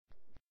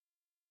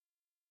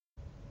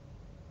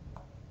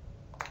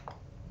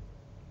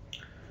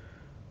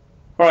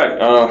All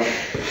right.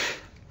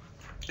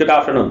 Good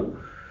afternoon.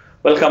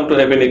 Welcome to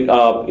Epic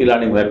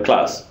e-learning web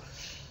class.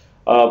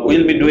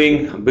 We'll be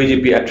doing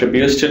BGP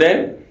attributes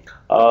today.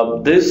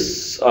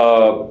 This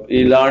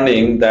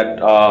e-learning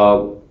that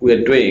we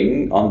are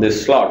doing on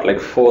this slot, like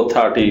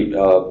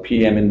 4:30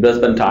 p.m. in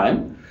Brisbane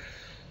time.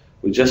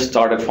 We just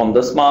started from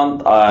this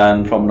month,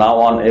 and from now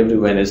on, every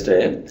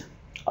Wednesday,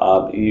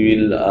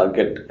 you will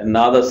get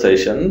another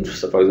session.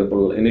 So, for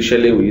example,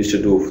 initially we used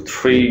to do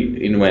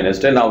 3 in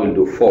Wednesday. Now we'll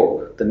do 4.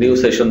 The new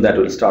session that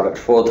will start at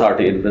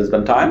 4:30 in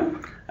Brisbane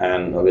time,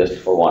 and obviously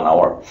for 1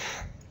 hour.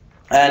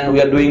 And we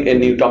are doing a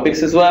new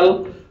topics as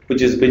well,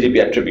 which is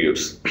BGP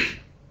attributes.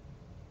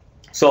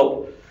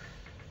 So,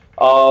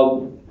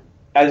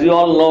 as you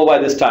all know by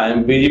this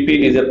time,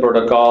 BGP is a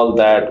protocol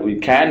that we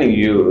can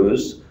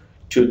use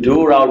to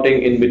do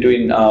routing in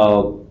between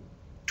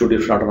two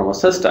different autonomous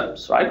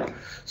systems, right?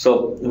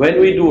 So when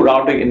we do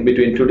routing in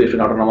between two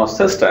different autonomous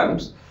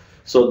systems,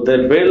 so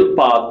they build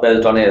path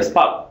based on AS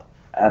path,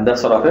 and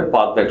that's sort of a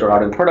path vector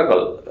routing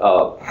protocol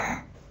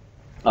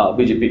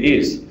BGP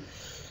is.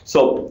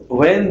 So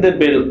when they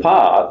build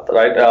path,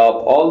 right,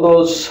 all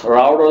those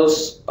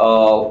routers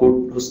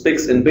who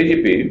speaks in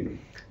BGP,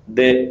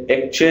 they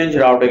exchange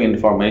routing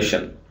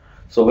information.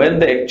 So when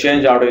they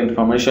exchange routing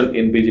information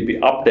in BGP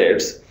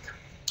updates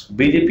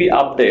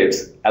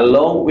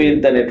along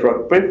with the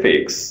network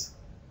prefix,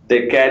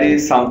 they carry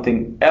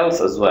something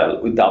else as well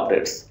with the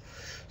updates.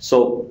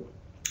 So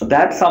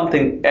that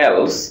something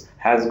else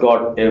has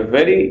got a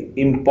very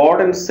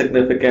important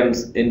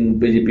significance in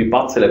BGP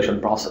path selection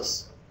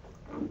process.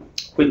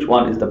 Which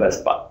one is the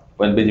best path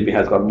when BGP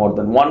has got more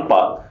than one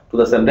path to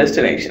the same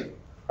destination,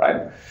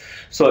 right?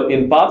 So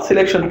in path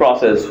selection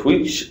process,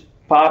 which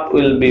path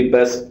will be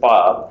best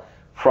path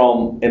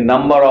from a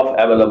number of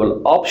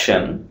available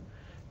options,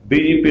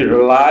 BGP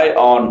rely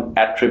on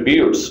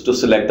attributes to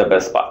select the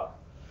best path.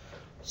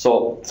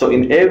 So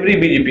in every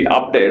BGP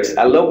updates,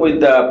 along with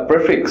the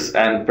prefix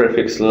and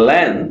prefix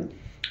length,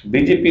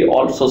 BGP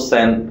also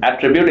send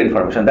attribute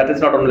information. That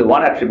is not only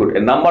one attribute, a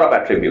number of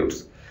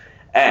attributes.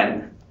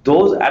 And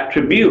those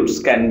attributes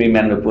can be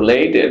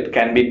manipulated,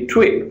 can be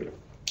tweaked,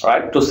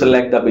 right, to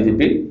select the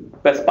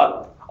BGP best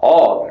path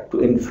or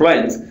to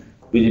influence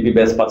BGP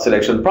best path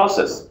selection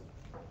process.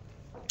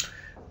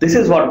 This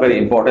is what very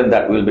important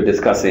that we'll be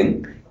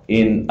discussing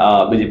in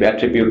BGP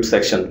attribute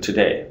section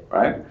today,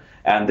 right?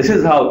 And this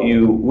is how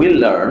you will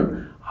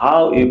learn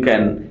how you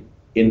can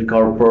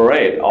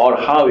incorporate or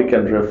how you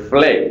can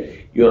reflect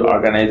your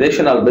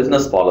organizational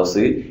business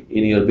policy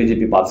in your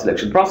BGP path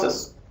selection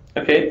process.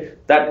 Okay,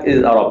 that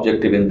is our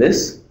objective in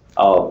this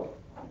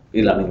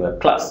e-learning web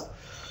class.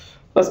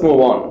 Let's move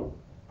on.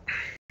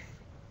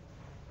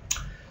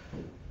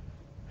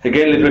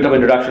 Again, a little bit of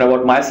introduction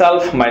about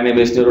myself. My name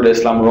is Nurul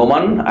Islam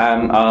Roman.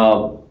 I'm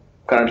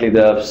currently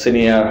the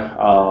senior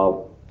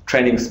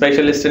training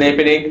specialist in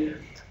Epic.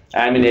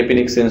 I'm in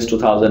Epic since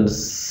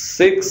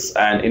 2006,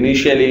 and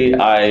initially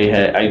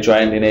I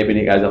joined in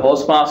Epic as a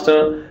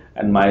hostmaster,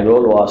 and my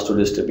role was to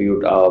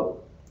distribute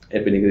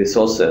Epic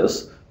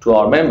resources to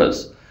our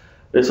members.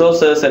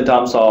 Resources in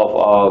terms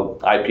of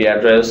IP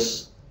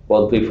address,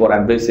 both V4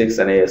 and V6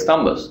 and AS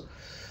numbers.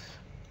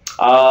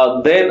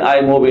 Then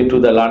I move into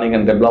the learning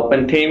and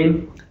development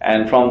team,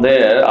 and from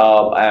there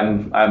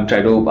I'm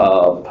trying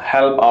to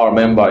help our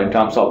member in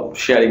terms of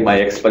sharing my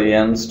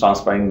experience,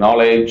 transferring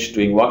knowledge,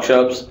 doing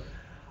workshops,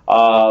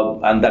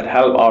 and that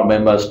help our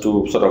members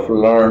to sort of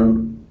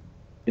learn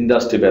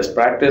industry best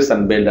practice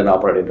and build and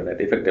operate internet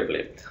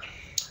effectively.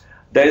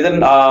 There is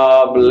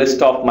a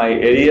list of my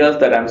areas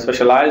that I'm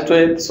specialized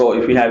with. So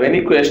if you have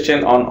any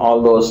question on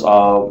all those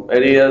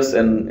areas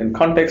in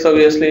context,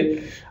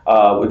 obviously,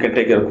 we can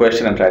take your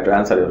question and try to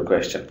answer your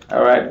question.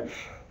 All right.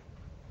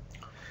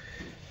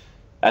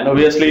 And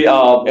obviously,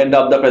 end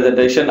of the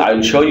presentation, I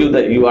will show you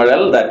the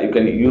URL that you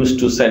can use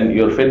to send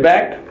your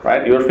feedback.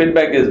 Right. Your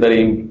feedback is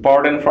very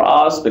important for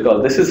us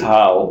because this is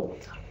how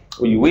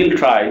we will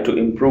try to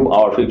improve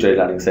our future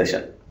learning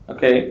session.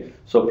 Okay.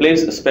 So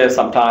please spare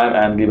some time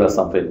and give us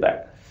some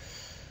feedback.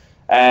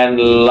 And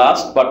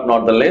last but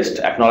not the least,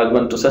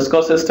 acknowledgement to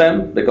Cisco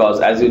system, because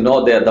as you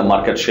know, they are the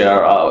market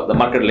share, the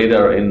market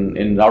leader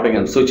in routing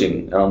and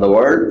switching around the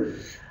world.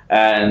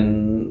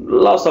 And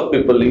lots of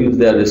people use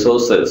their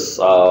resources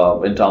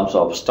in terms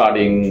of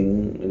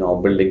studying,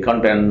 building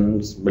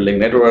contents, building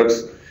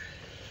networks.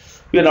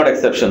 We are not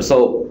exception.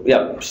 So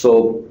yeah,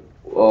 so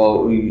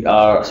we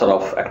are sort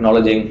of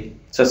acknowledging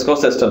Cisco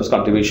systems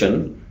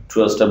contribution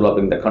towards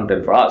developing the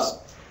content for us.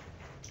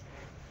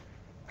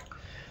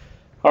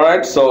 All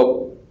right,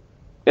 so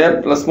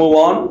yeah, let's move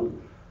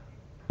on.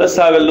 Let's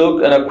have a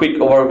look at a quick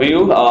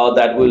overview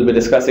that we'll be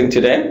discussing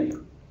today.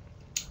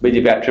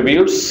 BGP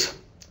attributes.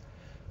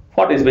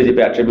 What is BGP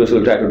attributes?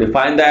 We'll try to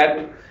define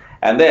that.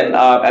 And then,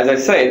 as I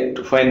said,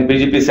 when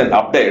BGP send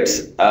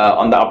updates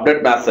on the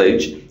update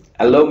message,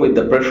 along with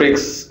the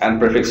prefix and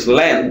prefix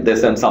length, they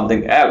send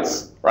something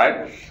else,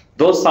 right?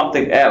 Those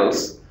something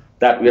else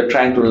that we are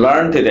trying to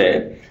learn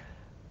today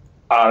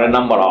are a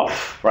number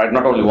of, right?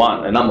 Not only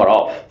one, a number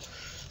of.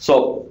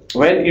 So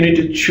when you need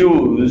to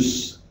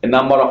choose a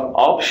number of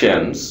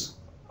options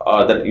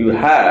that you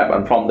have,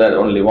 and from that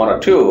only one or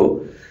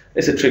two,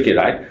 it's a tricky,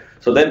 right?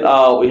 So then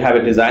we have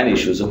a design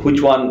issue. So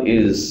which one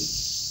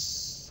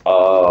is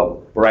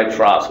right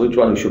for us? Which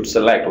one we should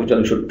select? Which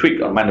one we should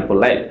tweak or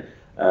manipulate?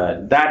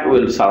 That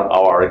will serve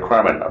our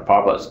requirement or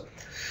purpose.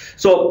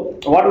 So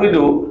what we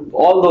do,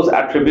 all those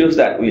attributes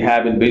that we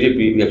have in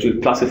BGP, we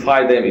actually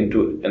classify them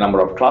into a number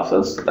of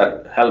classes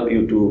that help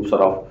you to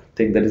sort of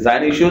think the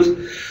design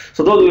issues.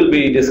 So those we'll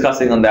be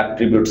discussing on the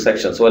attribute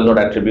section. So well-known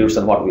attributes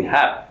and what we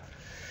have.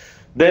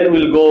 Then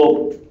we'll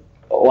go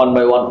one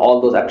by one all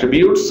those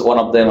attributes. One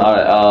of them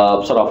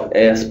are sort of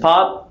AS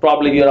path.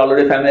 Probably you're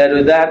already familiar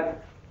with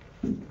that.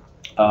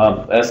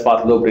 AS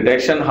path loop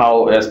detection,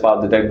 how AS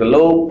path detect the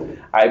loop.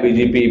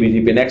 IBGP,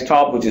 BGP next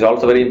hop, which is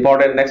also very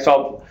important. Next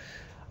hop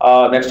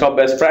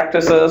best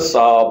practices,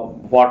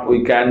 what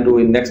we can do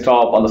in next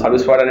hop on the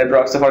service provider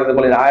network. So for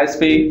example, in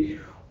ISP,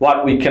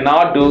 what we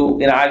cannot do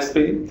in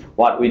ISP,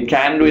 what we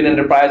can do in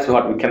enterprise,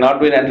 what we cannot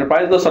do in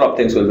enterprise, those sort of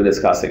things we'll be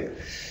discussing.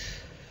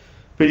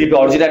 BGP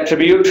origin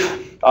attribute,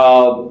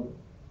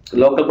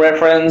 local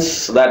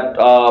preference that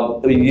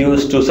we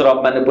use to sort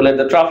of manipulate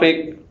the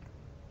traffic.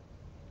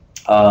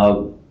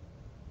 Oh,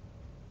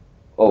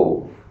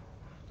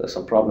 there's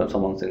some problem,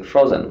 someone's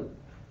frozen.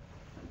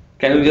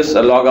 Can you just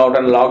log out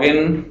and log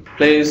in,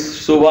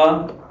 please,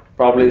 Suba?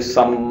 Probably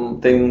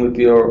something with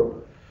your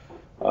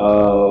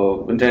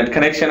internet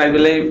connection, I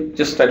believe.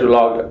 Just try to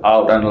log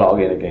out and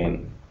log in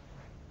again.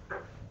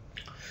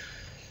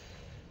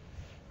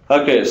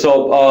 Okay,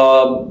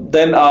 so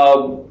then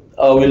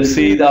we'll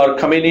see our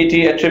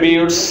community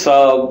attributes,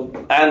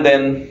 and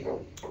then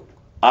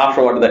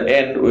afterward at the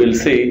end we'll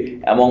see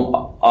among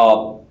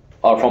all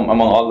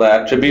the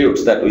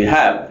attributes that we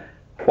have,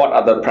 what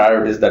are the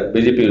priorities that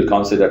BGP will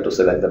consider to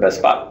select the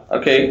best path.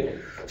 Okay,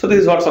 so this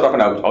is what sort of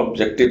an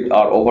objective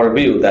or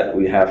overview that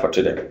we have for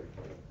today.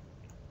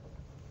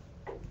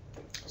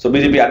 So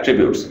BGP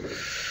attributes.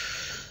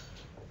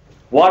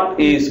 What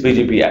is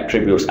BGP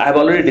attributes? I have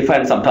already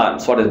defined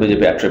sometimes what is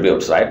BGP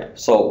attributes, right?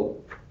 So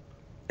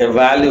a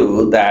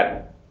value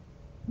that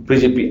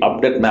BGP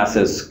update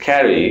messages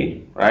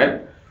carry, right?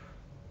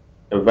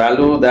 A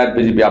value that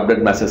BGP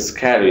update messages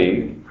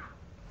carry,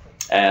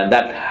 and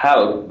that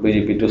help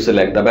BGP to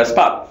select the best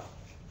path.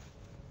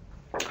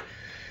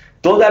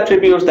 Those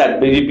attributes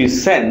that BGP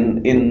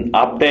send in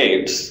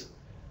updates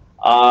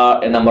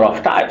are a number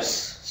of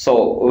types.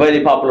 So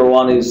very popular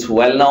one is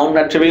well-known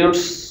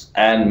attributes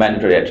and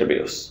mandatory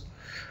attributes.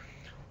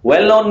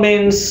 Well-known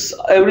means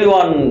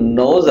everyone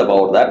knows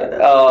about that.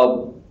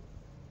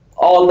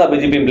 All the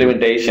BGP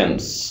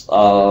implementations,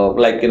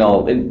 like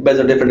based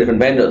on different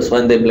vendors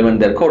when they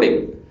implement their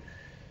coding.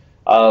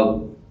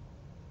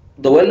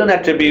 The well-known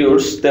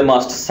attributes they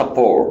must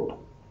support,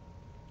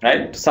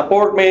 right?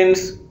 Support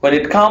means when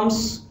it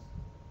comes,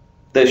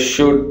 they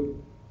should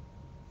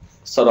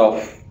sort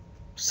of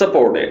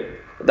support it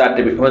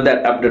when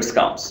that updates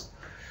comes.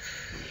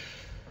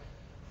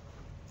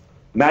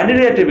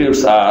 Mandatory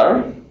attributes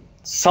are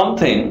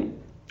something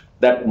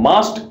that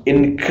must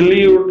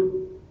include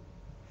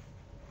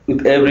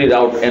with every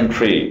route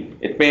entry.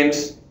 It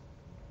means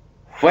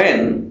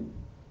when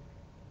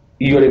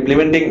you are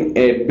implementing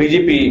a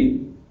BGP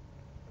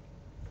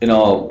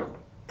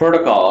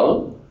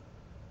protocol,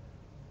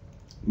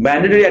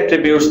 mandatory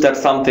attributes,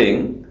 that's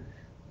something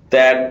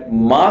that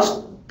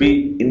must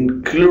be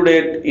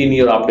included in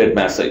your update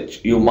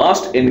message. You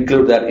must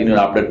include that in your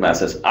update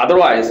message.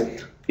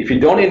 Otherwise, if you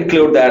don't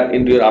include that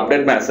into your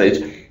update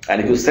message, and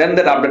if you send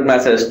that update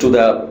message to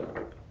the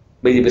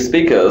BGP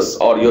speakers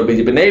or your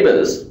BGP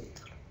neighbors,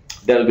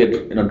 there will be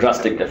a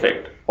drastic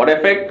effect. What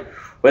effect?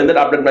 When that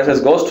update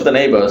message goes to the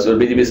neighbors, your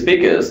BGP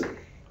speakers,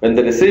 when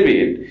they receive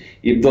it,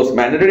 if those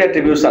mandatory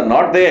attributes are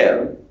not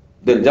there,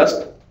 they'll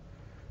just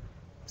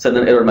send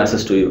an error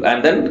message to you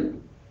and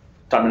then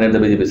terminate the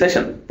BGP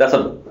session. That's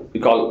what we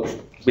call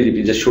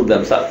BGP just shoot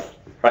themselves,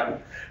 right?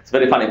 It's a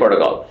very funny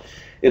protocol.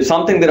 If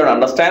something they don't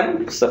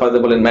understand, so for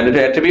example in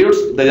mandatory attributes,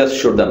 they just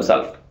shoot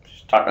themselves,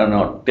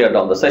 tear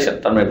down the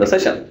session, terminate the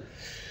session.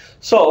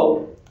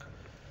 So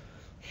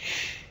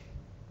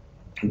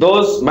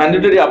those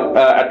mandatory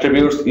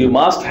attributes you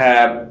must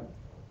have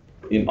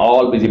in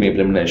all BGP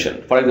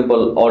implementation. For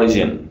example,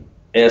 origin,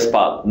 AS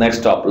path,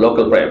 next hop,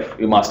 local pref,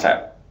 you must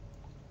have.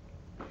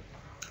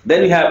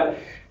 Then we have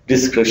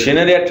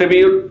discretionary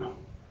attribute.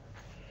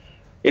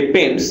 It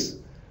means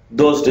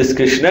those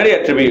discretionary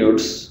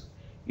attributes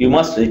you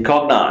must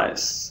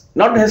recognize.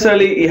 Not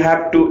necessarily you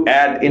have to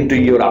add into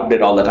your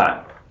update all the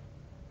time.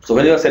 So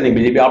when you are sending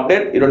BGP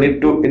update, you don't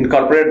need to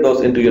incorporate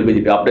those into your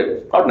BGP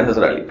update, not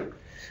necessarily.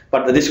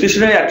 But the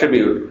discretionary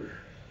attribute,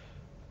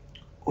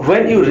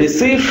 when you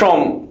receive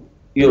from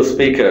your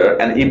speaker,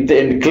 and if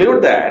they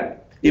include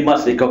that, you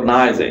must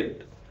recognize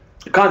it.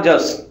 You can't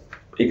just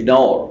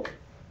ignore.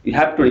 You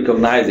have to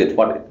recognize it,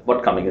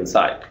 what coming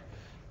inside,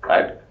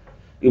 right?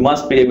 You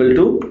must be able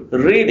to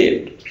read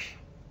it.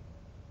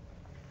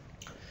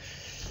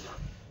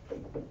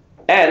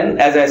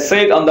 And as I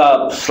said on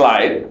the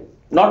slide,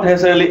 not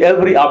necessarily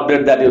every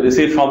update that you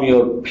receive from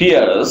your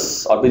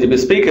peers or BGP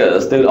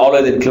speakers, they will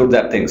always include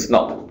that things.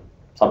 No,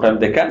 sometimes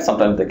they can,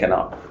 sometimes they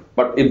cannot.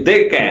 But if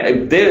they can,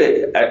 if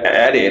they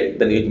add it,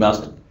 then you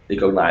must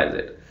recognize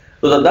it.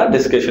 Those are the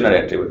discretionary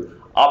attribute.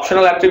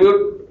 Optional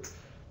attribute,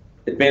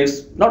 it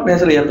means not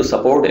necessarily you have to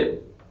support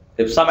it.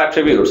 If some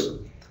attributes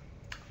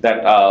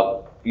that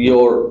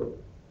your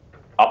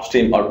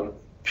upstream or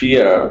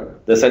peer,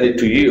 they send it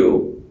to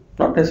you,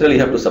 not necessarily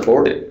you have to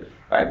support it,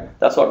 right?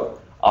 That's what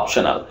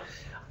optional.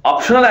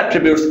 Optional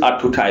attributes are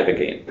two types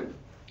again,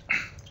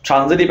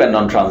 transitive and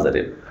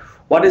non-transitive.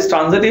 What is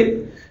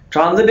transitive?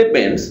 Transitive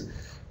means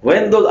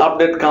when those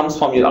update comes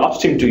from your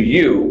upstream to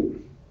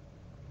you,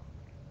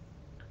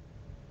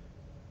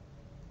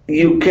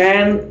 you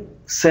can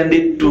send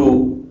it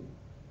to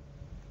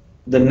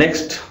the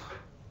next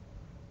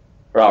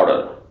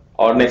router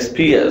or next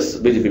PS,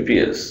 BGP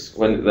PS,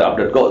 when the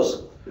update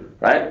goes,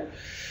 right?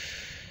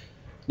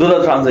 Those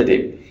are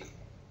transitive.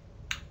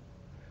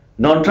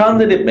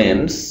 Non-transitive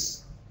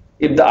means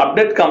if the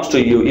update comes to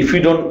you, if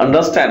you don't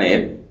understand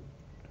it,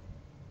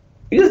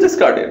 you just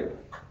discard it.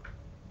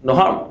 No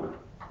harm.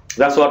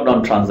 That's what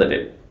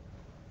non-transitive.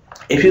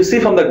 If you see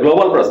from the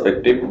global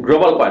perspective,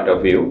 global point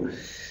of view,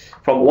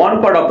 from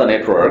one part of the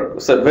network,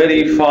 it's a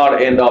very far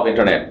end of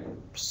internet,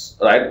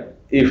 right?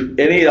 If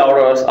any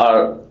routers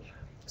are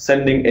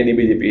sending any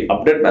BGP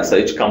update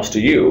message comes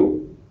to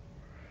you,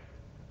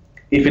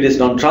 if it is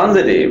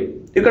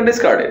non-transitive, you can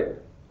discard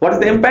it. What is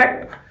the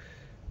impact?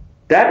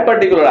 That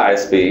particular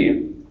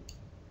ISP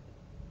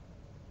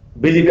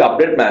BGP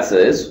update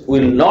message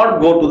will not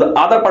go to the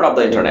other part of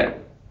the internet.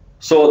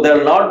 So there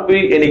will not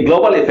be any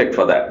global effect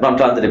for that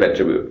non-transitive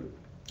attribute,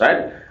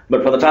 right?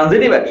 But for the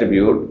transitive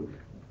attribute,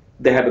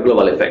 they have a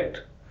global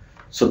effect.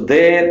 So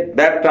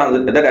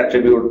that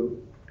attribute,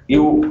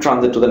 you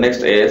transit to the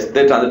next AS,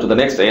 they transit to the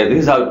next AS.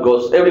 This is how it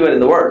goes everywhere in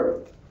the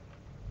world.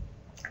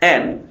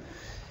 And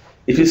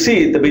if you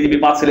see the BGP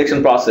path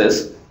selection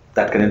process,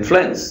 that can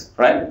influence,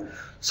 right?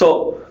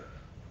 So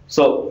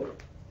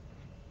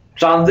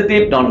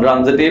transitive,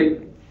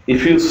 non-transitive.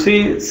 If you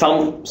see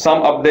some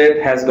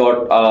update has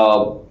got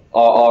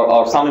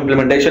or some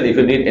implementation, if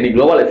you need any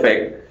global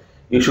effect,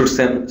 you should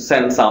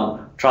send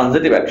some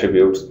transitive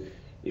attributes.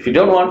 If you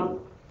don't want,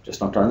 just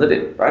not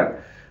transitive, right?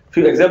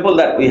 Few examples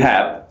that we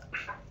have: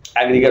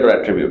 aggregator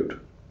attribute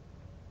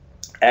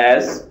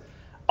as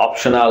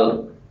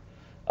optional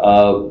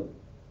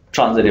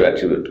transitive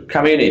attribute,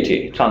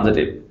 community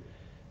transitive,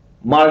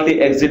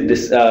 multi-exit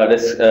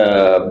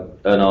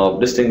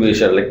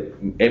distinguisher like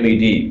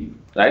MED,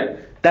 right?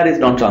 That is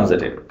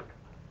non-transitive.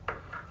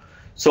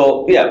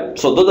 So yeah,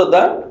 so those are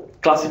the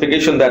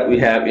classification that we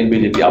have in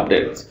BGP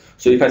updates.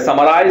 So if I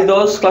summarize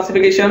those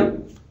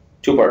classification,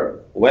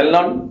 two-part: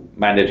 well-known,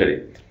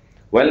 mandatory.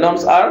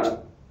 Well-knowns are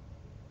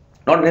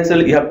not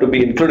necessarily you have to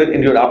be included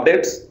in your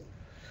updates,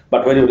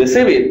 but when you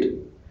receive it,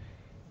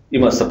 you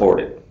must support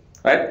it,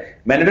 right?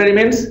 Mandatory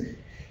means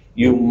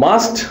you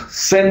must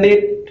send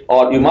it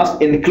or you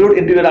must include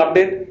into your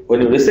update.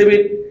 When you receive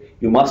it,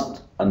 you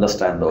must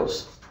understand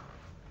those,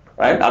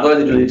 right?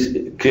 Otherwise, it will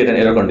create an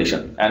error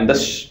condition and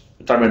thus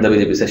terminate the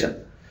BGP session.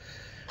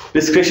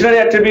 Discretionary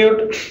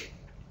attribute,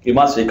 you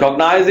must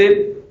recognize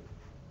it,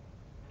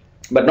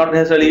 but not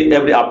necessarily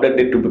every update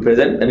need to be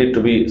present. They need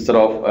to be need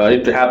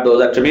to have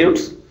those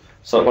attributes.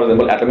 So, for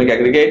example, atomic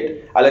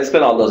aggregate. I'll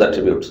explain all those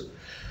attributes.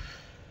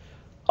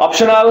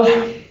 Optional,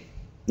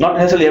 not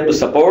necessarily you have to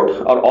support,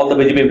 or all the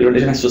BGP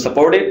implementation has to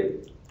support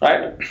it,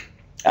 right?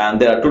 And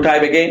there are two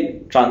types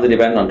again: transitive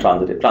and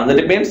non-transitive.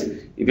 Transitive means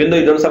even though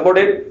you don't support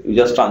it, you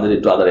just transit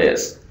it to other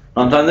AS.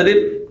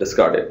 Non-transitive,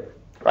 discard it,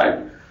 right?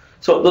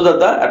 So those are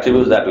the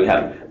attributes that we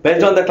have.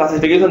 Based on the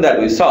classification that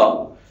we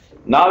saw,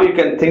 now you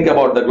can think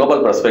about the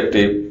global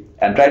perspective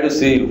and try to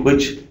see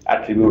which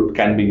attribute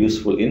can be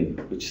useful in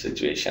which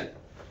situation.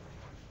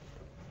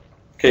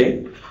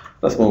 Okay,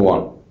 let's move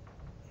on.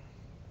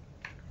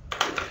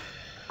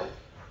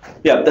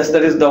 Yeah,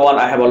 that is the one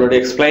I have already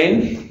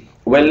explained.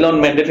 Well-known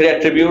mandatory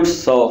attributes.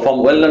 So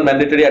from well-known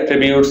mandatory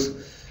attributes,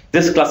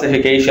 this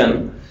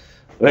classification,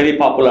 very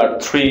popular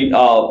three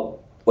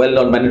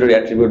well-known mandatory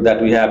attribute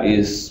that we have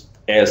is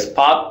AS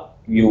path,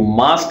 you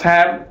must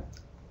have.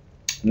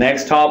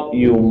 Next hop,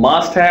 you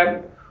must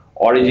have.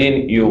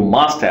 Origin, you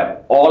must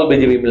have. All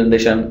BGP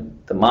implementation,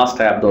 they must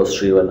have those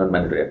three well-known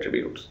mandatory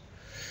attributes.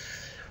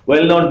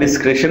 Well-known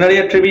discretionary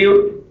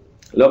attribute,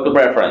 local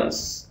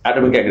preference,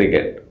 atomic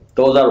aggregate.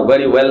 Those are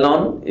very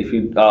well-known. If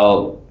you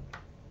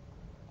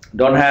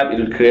don't have, it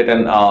will create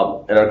an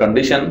error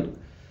condition,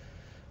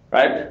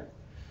 right?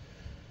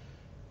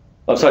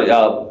 Oh, sorry,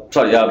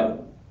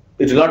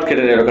 it will not create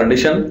an error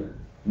condition,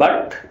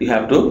 but you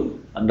have to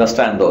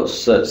understand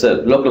those. So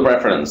local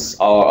preference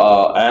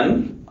or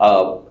and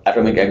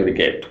atomic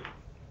aggregate.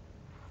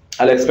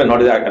 I'll explain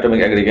what is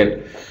atomic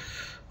aggregate,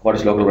 what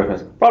is local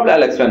preference. Probably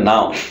I'll explain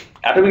now.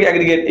 Atomic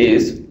aggregate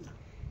is,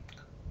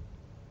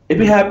 if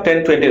you have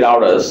 10-20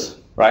 routers,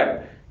 right?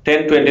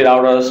 10-20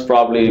 routers,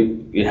 probably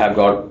you have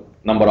got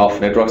number of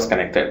networks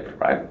connected,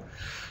 right?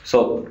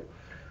 So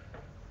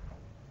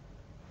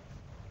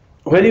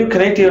when you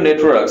connect your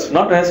networks,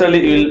 not necessarily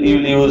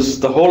you'll use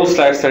the whole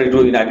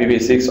 /32 in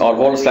IPv6 or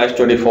whole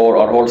 /24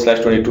 or whole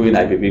 /22 in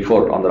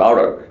IPv4 on the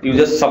router. You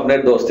just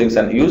subnet those things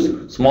and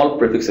use small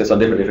prefixes on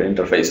different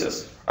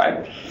interfaces,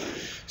 right?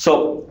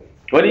 So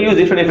when you use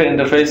different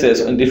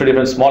interfaces and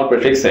different small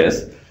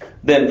prefixes,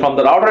 then from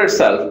the router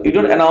itself, you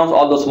don't announce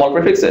all those small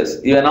prefixes.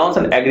 You announce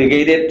an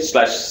aggregated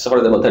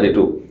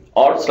 /32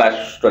 or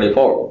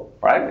 /24,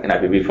 right, in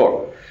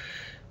IPv4.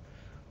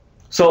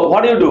 So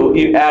what do?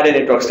 You add a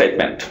network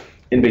statement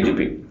in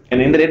BGP.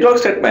 And in the network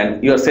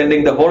statement, you are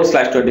sending the whole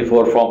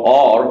 /24 from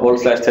or whole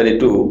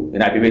 /32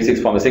 in IPv6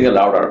 from a single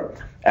router.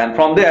 And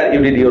from there,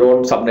 you did your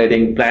own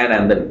subnetting plan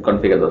and then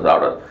configure those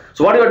routers.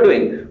 So what you are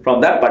doing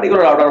from that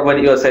particular router, when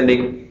you are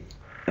sending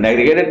an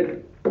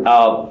aggregated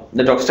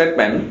network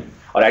statement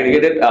or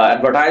aggregated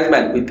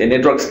advertisement with a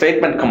network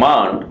statement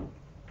command,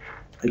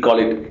 we call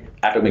it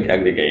atomic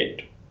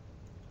aggregate,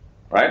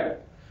 right?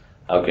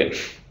 Okay.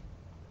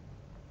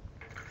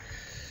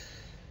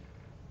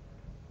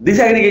 This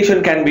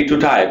aggregation can be two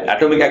types,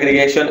 atomic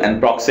aggregation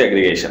and proxy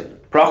aggregation.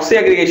 Proxy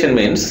aggregation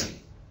means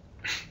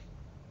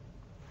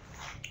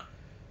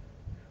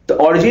the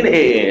origin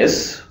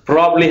AS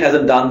probably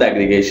hasn't done the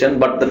aggregation,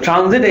 but the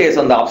transit AS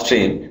on the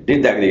upstream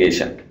did the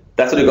aggregation.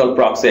 That's what we call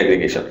proxy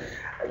aggregation.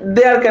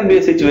 There can be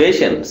a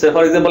situation, say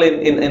for example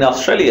in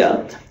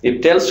Australia, if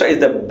Telstra is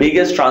the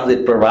biggest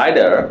transit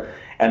provider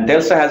and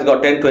Telstra has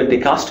got 10-20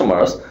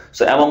 customers,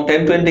 so among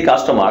 10-20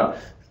 customers,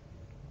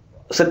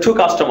 so two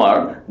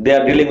customers, they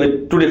are dealing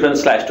with two different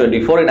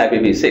 /24 in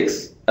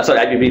IPv6,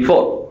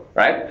 IPv4,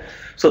 right?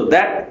 So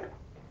that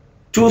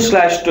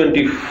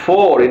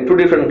 2/24 in two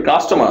different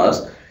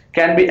customers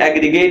can be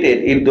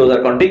aggregated if those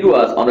are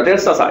contiguous on the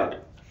Telstra side.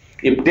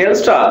 If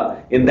Telstra,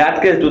 in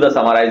that case, do the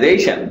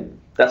summarization,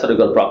 that's what we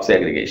call proxy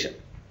aggregation.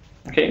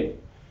 Okay.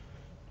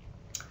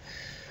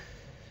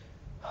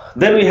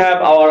 Then we have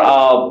our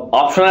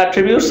optional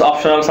attributes.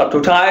 Optionals are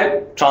two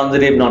types: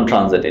 transitive,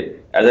 non-transitive.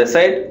 As I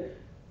said,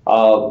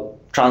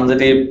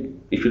 transitive,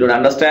 if you don't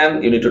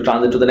understand, you need to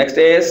transit to the next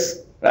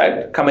AS,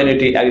 right?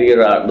 Community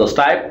aggregator are those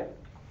type,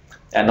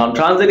 and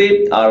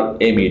non-transitive are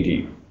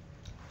MED.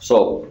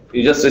 So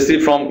you just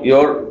receive from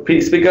your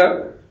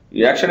speaker,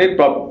 you action it,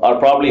 or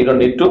probably you don't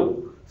need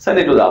to send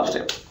it to the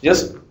upstream.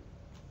 Just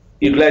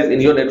utilize in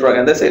your network,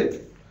 and that's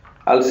it.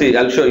 I'll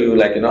show you,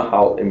 like, you know,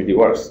 how MED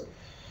works.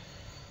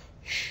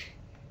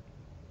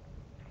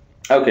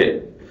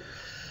 Okay.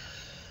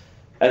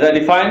 As I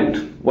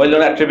defined,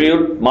 well-known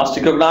attribute must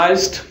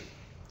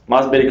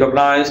be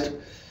recognized,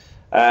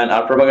 and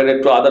are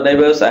propagated to other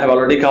neighbors. I have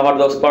already covered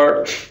those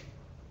parts.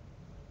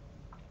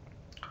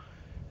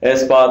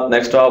 S path,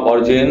 next hop,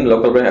 origin,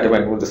 local brain,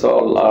 atomic. This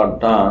all are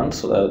done.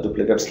 So the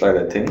duplicate slide,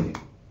 I think.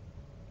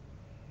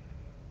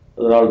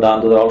 Those are all done.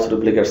 Those are also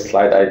duplicate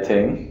slide, I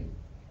think.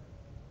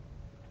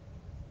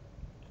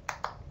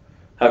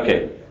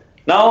 Okay.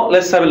 Now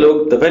let's have a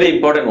look. The very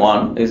important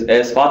one is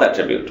S path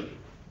attribute.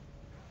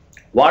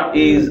 What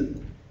is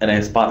an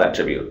S path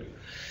attribute?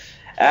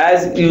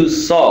 As you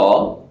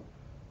saw,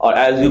 or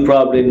as you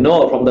probably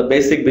know from the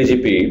basic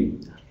BGP,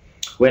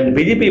 when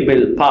BGP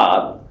build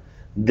path,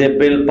 they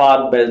build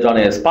path based on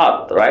AS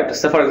path, right?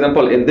 So for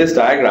example, in this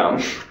diagram,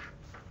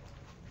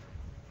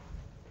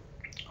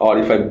 or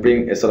if I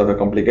bring a sort of a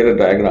complicated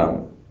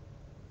diagram,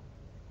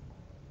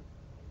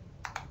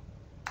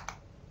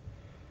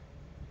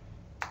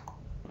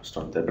 it's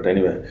not there, but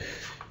anyway,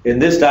 in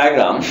this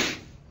diagram,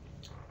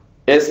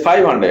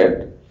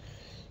 S500,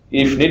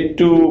 if need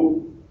to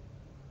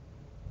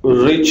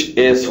reach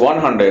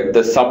S100,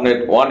 the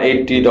subnet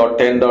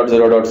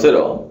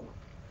 180.10.0.0.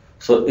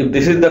 So if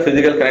this is the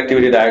physical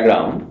connectivity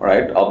diagram,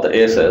 right, of the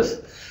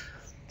ASS,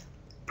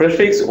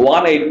 prefix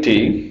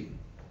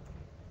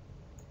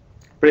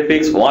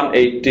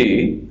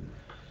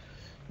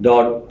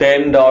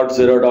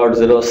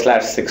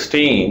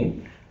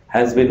 180.10.0.0/16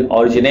 has been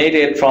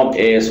originated from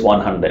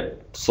AS100.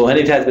 So when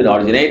it has been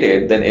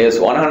originated, then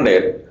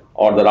AS100,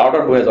 or the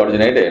router who has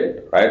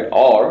originated, right,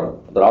 or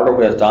the router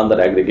who has done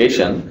that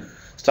aggregation,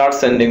 start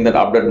sending that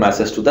update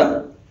message to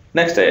the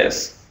next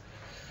AS.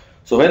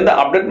 So when the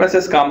update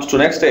message comes to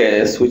next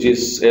AS, which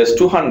is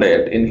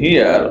AS200 in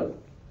here,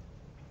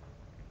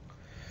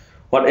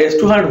 what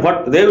AS200,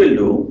 what they will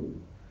do,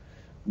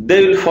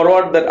 they will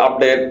forward that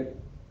update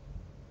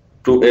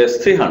to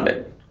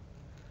AS300.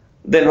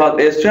 Then what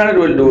AS300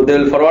 will do, they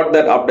will forward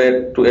that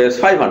update to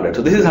AS500.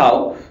 So this is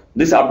how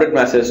this update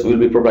message will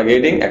be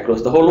propagating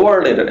across the whole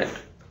world internet,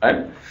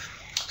 right?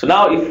 So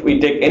now if we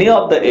take any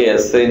of the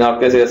AS, say in our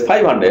case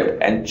AS500,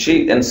 and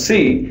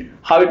see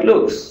how it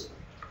looks.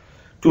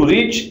 To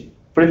reach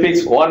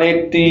prefix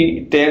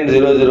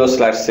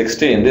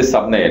 180.10.0.0/16, this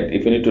subnet,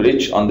 if you need to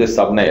reach on this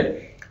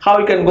subnet, how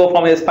you can go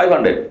from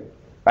AS500,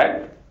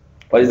 right?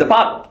 What is the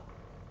path?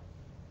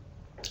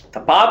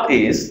 The path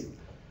is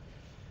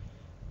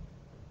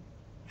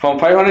from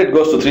 500 it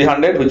goes to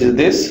 300, which is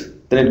this,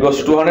 then it goes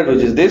to 200,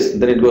 which is this,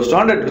 then it goes to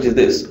 100, which is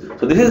this.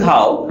 So this is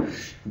how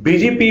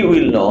BGP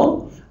will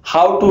know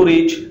how to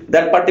reach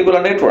that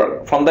particular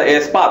network from the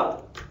AS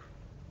path.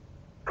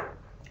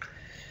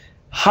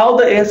 How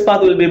the AS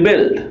path will be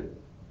built?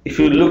 if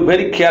you look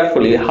very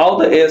carefully how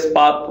the AS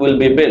path will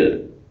be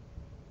built.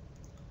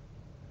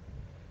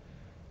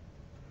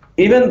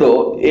 Even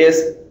though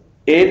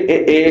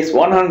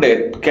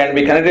AS100 can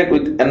be connected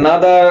with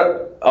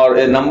another or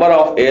a number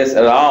of AS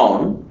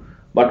around,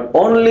 but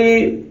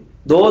only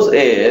those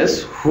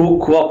AS who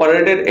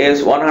cooperated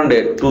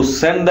AS100 to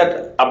send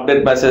that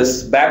update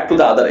message back to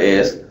the other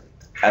AS,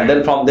 and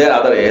then from their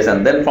other AS,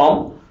 and then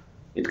from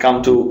it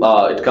came to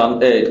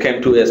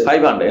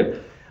AS500.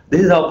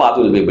 This is how path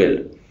will be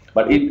built.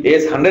 But if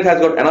AS100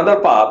 has got another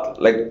path,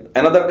 like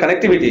another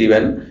connectivity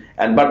even,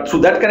 but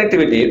through that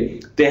connectivity,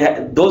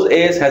 those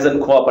AS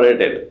hasn't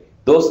cooperated.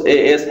 Those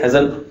AS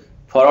hasn't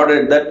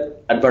forwarded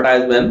that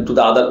advertisement to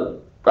the other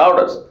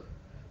routers.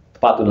 The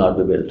path will not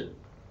be built.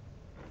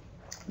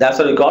 That's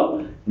what we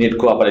call need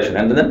cooperation.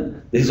 And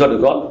then this is what we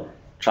call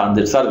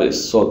transit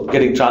service. So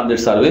getting transit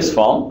service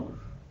from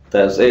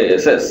the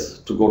ASS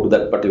to go to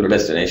that particular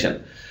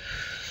destination.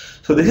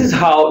 So this is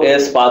how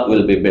AS path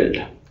will be built.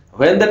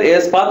 When that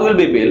AS path will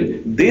be built,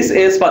 this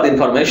AS path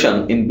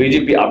information in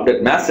BGP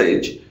update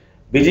message,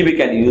 BGP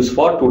can use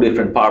for two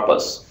different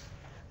purposes.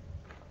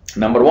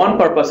 Number one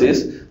purpose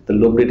is the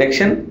loop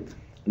detection.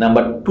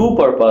 Number two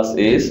purpose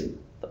is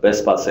the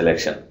best path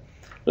selection.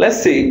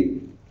 Let's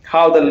see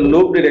how the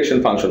loop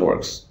detection function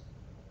works.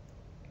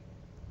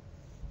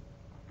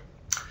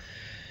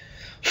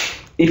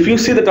 If you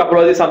see the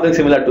topology, something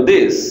similar to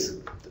this,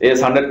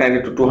 AS100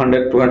 connected to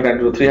 200, 200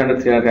 connected to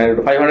 300, 300 connected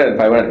to 500, and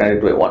 500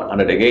 connected to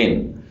 100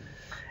 again.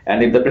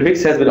 And if the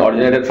prefix has been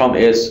originated from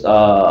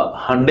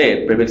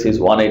AS100, prefix is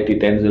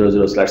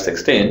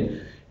 180.10.0.0/16,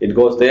 it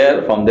goes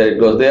there, from there it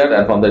goes there,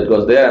 and from there it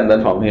goes there, and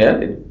then from here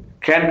it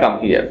can come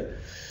here.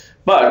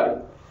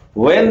 But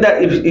when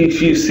that,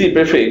 if you see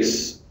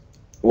prefix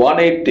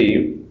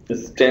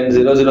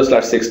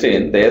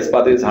 180.10.0.0/16, the AS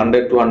path is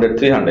 100, 200,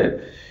 300.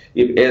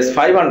 If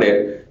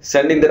AS500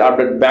 sending that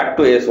update back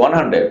to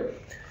AS100,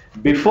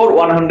 before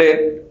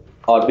 100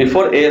 or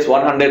before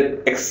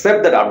AS100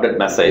 accept that update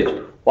message,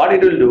 what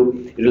it will do,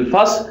 it will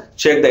first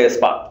check the AS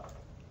path.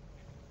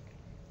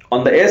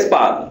 On the AS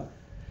path,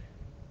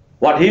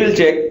 what he will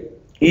check,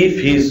 if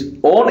his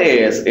own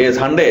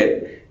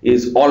AS100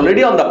 is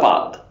already on the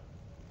path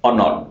or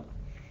not.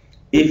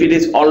 If it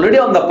is already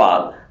on the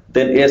path,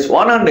 then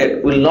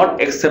AS100 will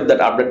not accept that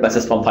update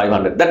message from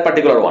 500, that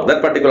particular one,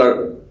 that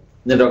particular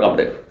network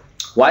update.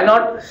 Why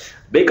not?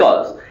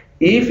 Because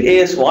if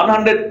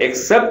AS100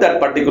 accept that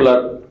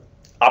particular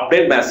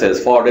update message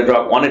for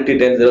network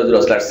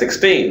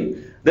 180.10.0.0/16,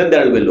 then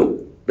there will be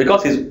loop,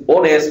 because his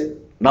own AS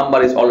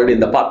number is already in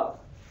the path.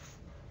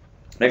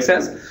 Make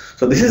sense?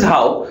 So this is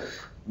how,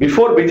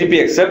 before BGP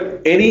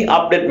accept any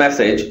update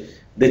message,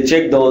 they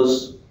check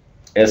those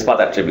AS path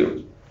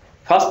attributes.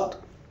 First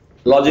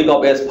logic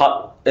of AS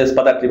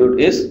path attribute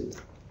is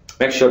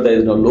make sure there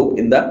is no loop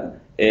in the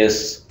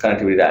AS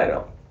connectivity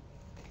diagram.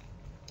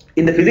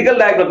 In the physical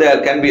diagram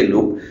there can be a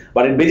loop,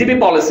 but in BGP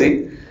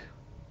policy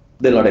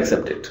they will not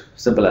accept it.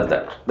 Simple as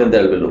that. Then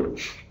there will be loop.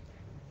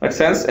 Make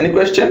sense? Any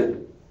question?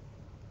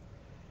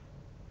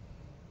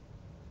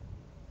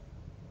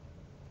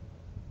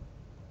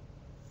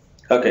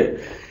 Okay.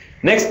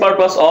 Next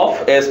purpose of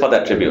AS path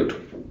attribute,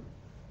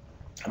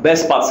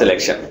 best path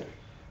selection.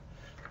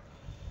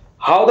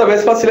 How the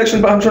best path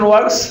selection function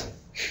works?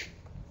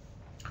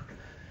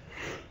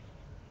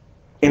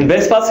 In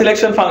best path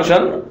selection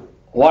function,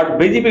 what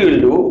BGP will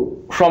do,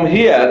 from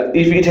here,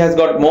 if it has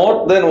got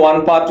more than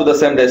one path to the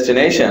same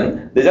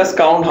destination, they just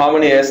count how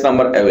many AS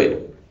number away.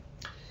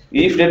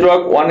 If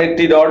network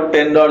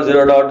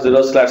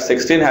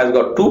 180.10.0.0/16 has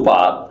got two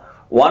paths,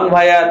 one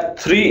via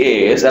 3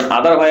 AS and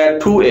other via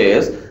 2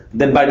 AS,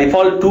 then by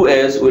default 2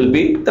 AS will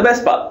be the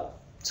best path.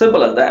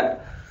 Simple as that.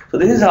 So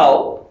this is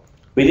how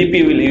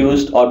BGP will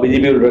use, or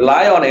BGP will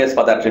rely on AS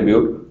path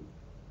attribute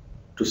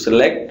to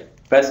select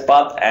best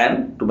path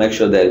and to make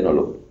sure there is no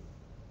loop.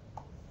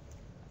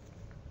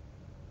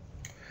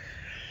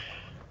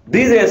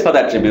 These AS path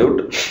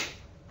attribute,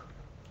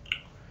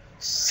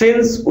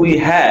 since we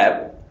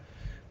have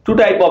two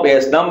type of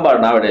AS number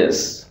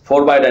nowadays,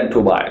 4 byte and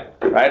 2 byte,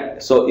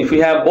 right? So if we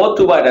have both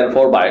 2 byte and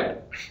 4 byte,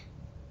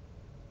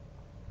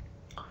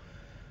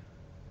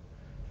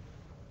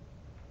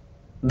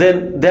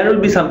 then there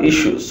will be some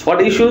issues. What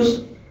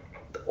issues?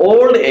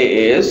 Old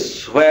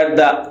AS, where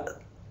the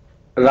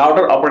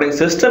router operating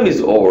system is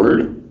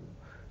old,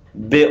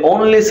 they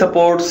only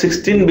support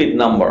 16-bit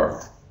number,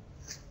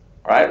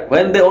 right?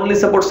 When they only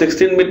support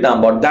 16-bit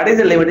number, that is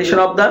a limitation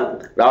of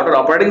the router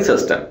operating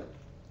system.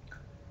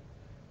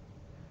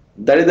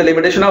 That is the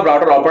limitation of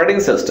router operating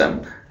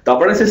system. The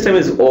operating system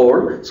is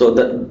old, so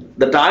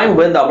the time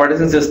when the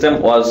operating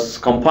system was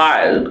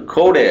compiled,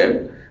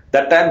 coded,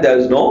 that time there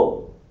is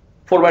no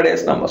 4 byte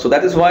AS number. So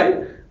that is why,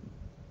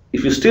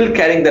 if you're still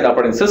carrying that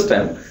operating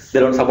system, they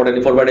don't support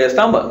any 4 byte AS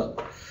number.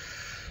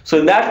 So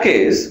in that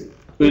case,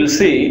 we will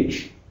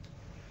see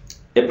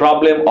a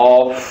problem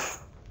of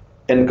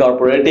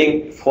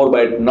incorporating 4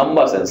 byte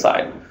numbers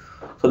inside.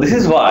 So this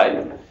is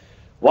why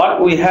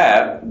what we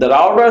have, the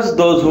routers,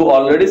 those who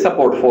already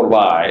support 4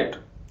 byte,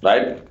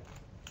 right,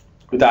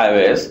 with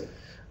iOS,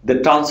 they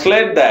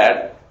translate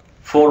that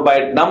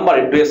 4-byte number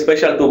into a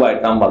special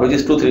 2-byte number, which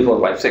is 2, 3, 4,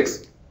 5,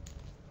 6.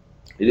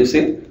 Did you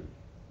see?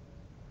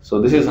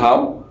 So this is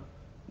how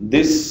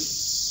this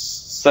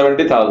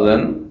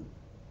 70,000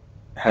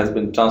 has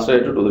been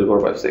translated to 2, 3, 4,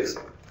 5, 6,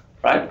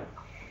 right?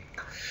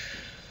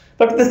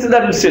 But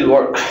that will still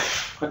work.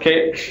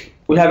 Okay,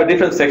 we'll have a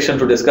different section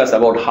to discuss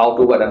about how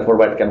 2-byte and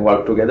 4-byte can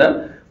work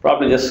together.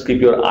 Probably just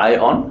keep your eye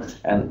on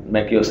and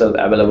make yourself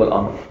available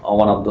on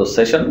one of those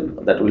sessions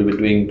that we'll be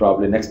doing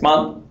probably next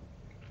month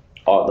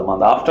or the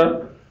month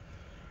after,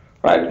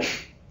 right?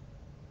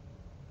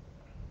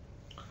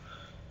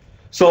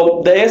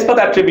 So the AS path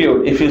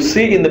attribute, if you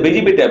see in the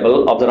BGP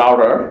table of the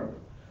router,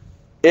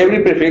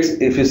 every prefix,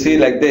 if you see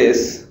like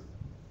this,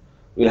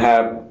 will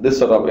have this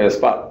sort of AS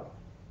path.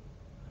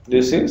 Do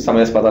you see? Some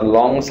AS paths are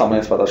long, some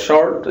AS paths are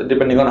short,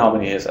 depending on how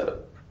many AS are.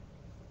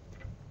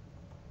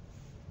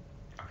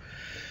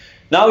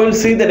 Now we will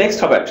see the next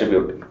hop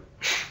attribute.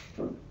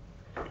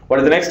 What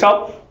is the next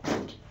hop?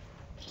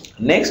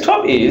 Next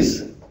hop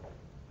is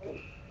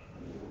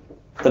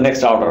the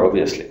next router,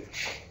 obviously,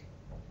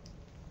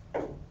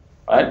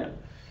 right?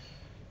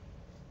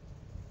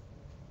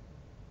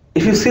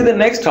 If you see the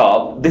next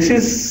hop, this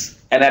is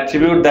an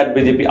attribute that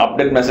BGP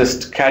update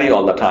messages carry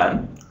all the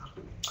time.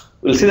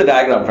 We'll see the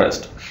diagram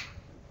first.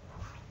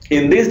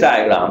 In this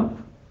diagram,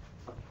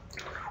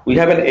 we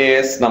have an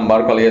AS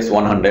number called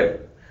AS100.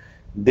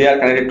 They are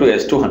connected to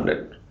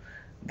AS200.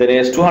 Then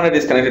AS200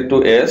 is connected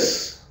to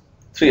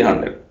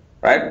AS300,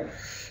 right?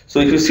 So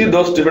if you see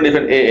those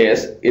different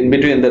AS in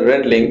between the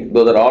red link,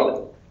 those are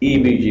all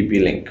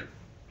eBGP link,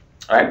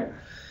 right?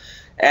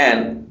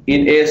 And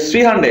in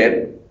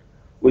AS300,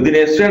 within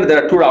AS300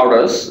 there are two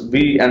routers,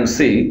 B and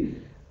C.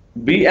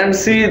 B and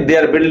C, they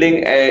are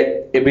building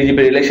a BGP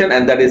relation,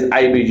 and that is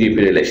iBGP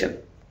relation,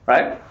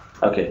 right?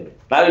 Okay,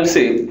 now we'll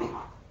see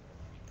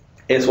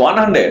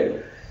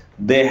AS100,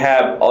 they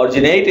have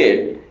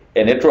originated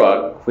a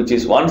network which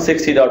is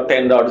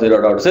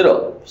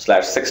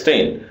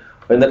 160.10.0.0/16.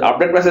 When that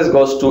update message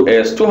goes to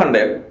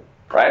AS200,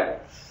 right,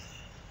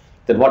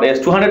 then what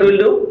AS200 will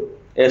do?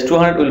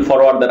 AS200 will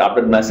forward that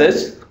update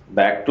message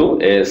back to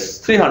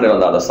AS300 on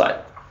the other side.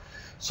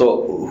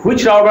 So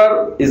which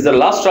router is the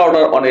last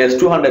router on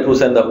AS200 who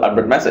send the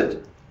update message?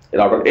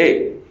 Router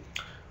A.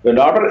 When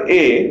router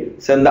A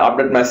send the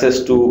update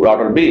message to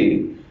router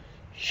B,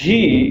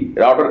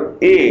 router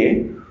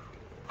A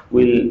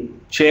will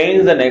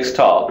change the next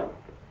hop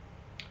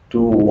to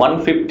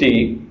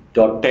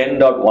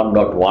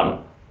 150.10.1.1.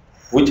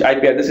 Which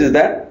IP address is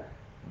that?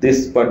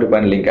 This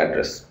point-to-point link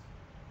address.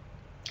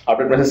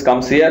 Update message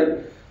comes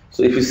here.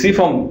 So if you see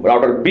from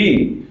router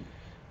B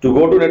to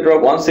go to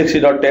network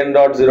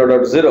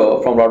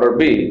 160.10.0.0 from router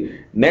B,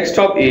 next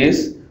hop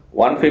is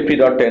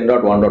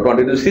 150.10.1.1.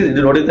 Did you see? Did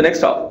you notice the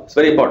next hop? It's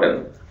very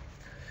important.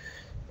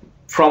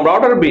 From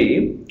router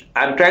B,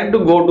 I'm trying to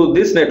go to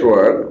this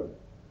network,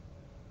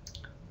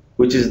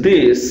 which is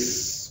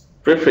this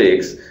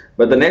prefix,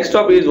 but the next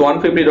hop is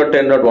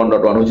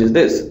 150.10.1.1, which is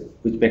this,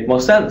 which makes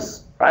more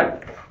sense,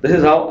 right? This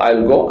is how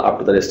I'll go up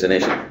to the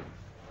destination.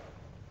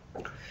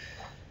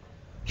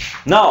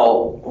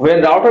 Now,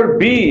 when router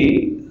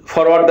B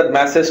forward that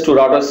message to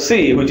router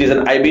C, which is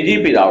an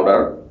iBGP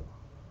router,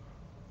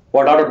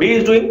 what router B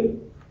is doing?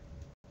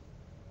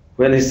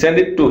 When he send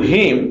it to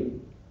him,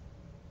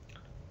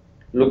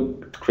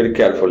 look very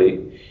carefully,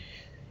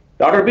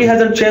 router B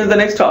hasn't changed the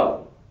next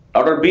hop.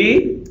 Router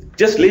B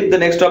just leave the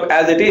next hop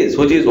as it is,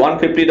 which is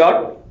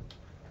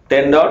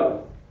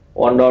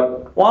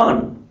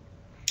 150.10.1.1.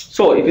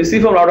 So if you see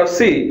from router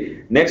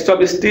C, next hop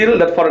is still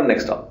that foreign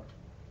next hop.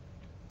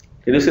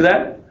 Did you see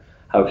that?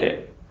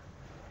 Okay.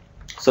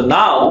 So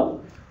now,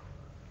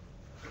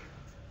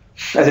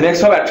 as a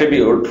next hop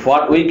attribute,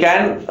 what we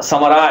can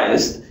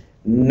summarize,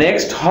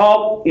 next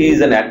hop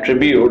is an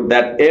attribute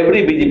that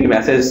every BGP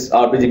message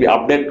or BGP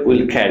update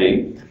will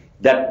carry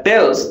that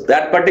tells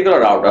that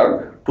particular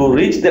router to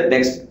reach that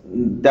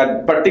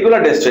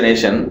particular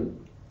destination,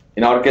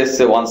 in our case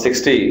say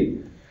 160,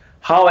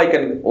 how I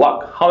can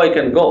walk, how I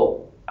can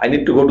go. I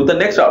need to go to the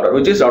next router,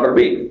 which is router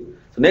B.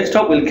 So next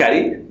hop will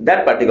carry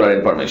that particular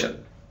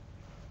information,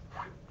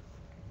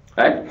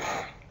 right?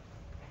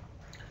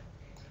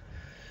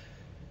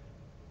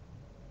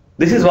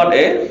 This is what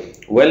a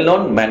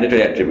well-known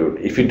mandatory attribute.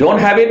 If you don't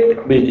have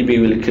it,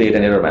 BGP will create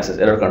an error message,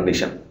 error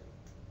condition.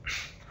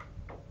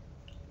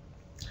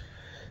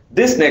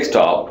 This next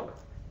hop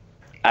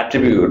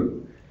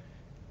attribute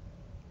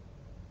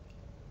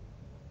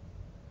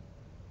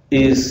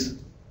is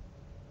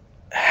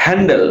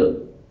handled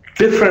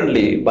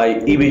differently by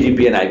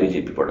eBGP and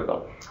iBGP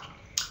protocol.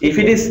 If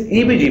it is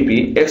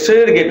eBGP,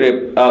 external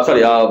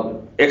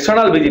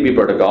BGP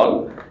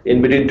protocol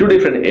in between two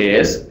different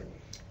AS,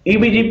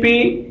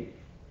 eBGP,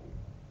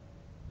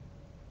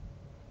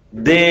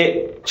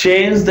 they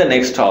change the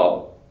next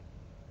hop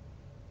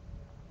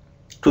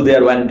to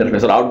their WAN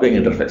interface or outgoing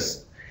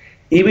interface.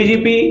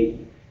 eBGP,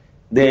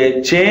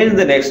 they change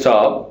the next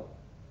hop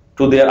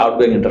to their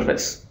outgoing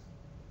interface.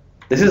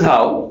 This is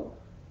how,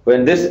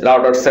 when this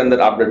router sends that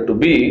update to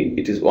B,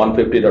 it is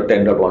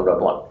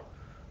 150.10.1.1.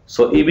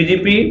 So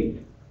eBGP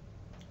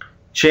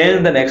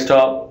change the next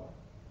hop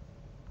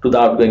to the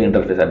outgoing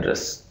interface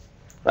address,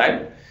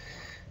 right?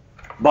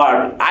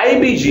 But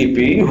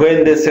IBGP,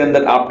 when they send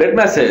that update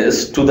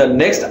message to the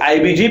next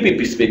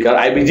IBGP speaker,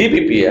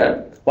 IBGP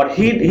peer, what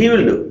he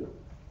will do?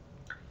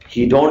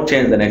 He don't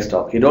change the next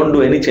hop. He don't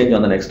do any change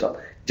on the next hop.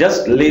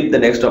 Just leave the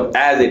next hop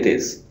as it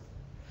is.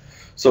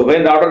 So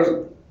when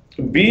router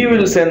B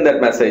will send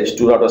that message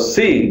to router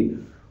C,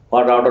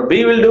 what router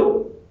B will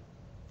do?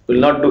 Will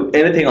not do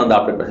anything on the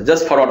update message.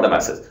 Just forward the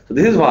message. So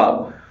this is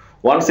how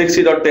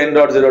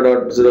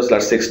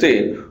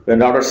 160.10.0.0/16. When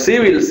router C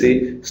will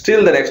see,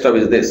 still the next hop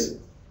is this.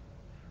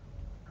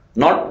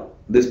 Not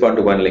this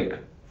point-to-point link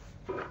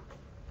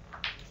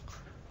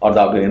or the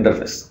outgoing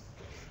interface.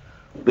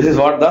 This is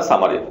what the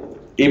summary.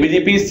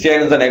 eBGP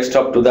change the next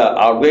hop to the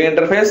outgoing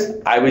interface.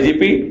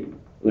 IBGP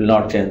will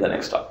not change the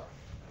next hop.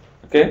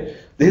 Okay,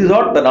 this is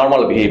not the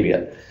normal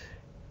behavior.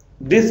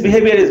 This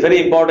behavior is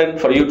very important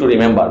for you to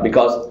remember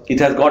because it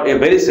has got a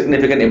very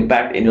significant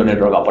impact in your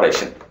network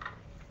operation.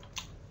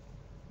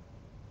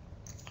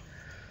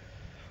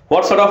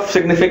 What sort of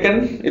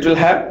significance it will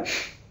have?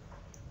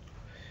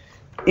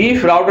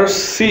 If router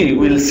C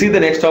will see the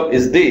next hop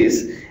is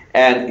this,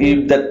 and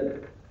if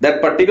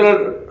that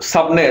particular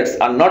subnets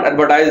are not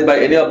advertised by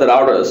any of the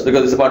routers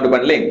because it's a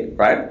point-to-point link,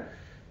 right?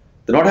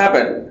 Then what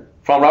happened?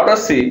 From router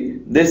C,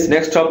 this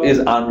next hop is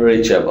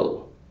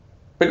unreachable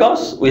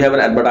because we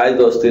haven't advertised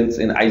those things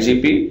in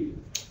IGP,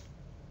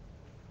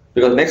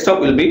 because next hop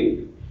will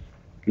be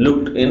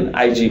looked in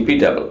IGP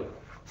table.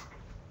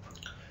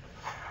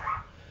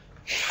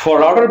 For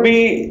router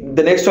B,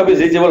 the next hop is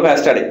reachable via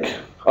static,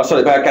 or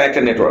sorry, via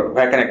connected network,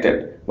 via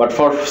connected. But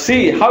for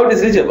C, how it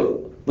is reachable?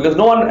 Because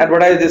no one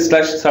advertised this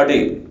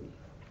 /13,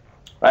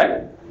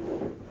 right?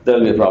 There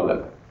will be a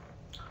problem.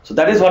 So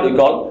that is what we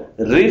call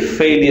reef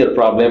failure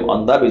problem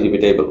on the BGP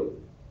table,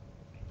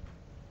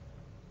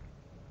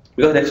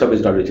 because next hop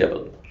is not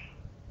reachable.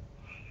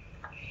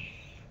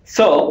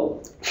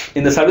 So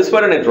in the service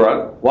provider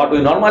network, what we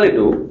normally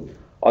do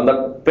on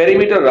the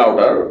perimeter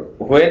router,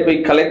 when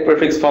we collect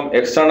prefix from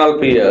external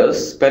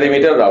peers,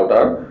 perimeter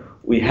router,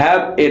 we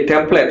have a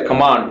template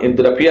command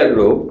into the peer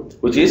group,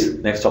 which is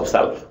next hop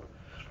self.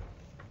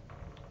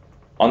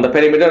 On the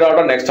perimeter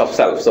router, next hop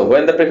self. So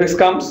when the prefix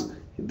comes,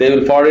 they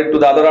will forward it to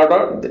the other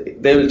router.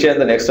 They will change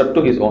the next hop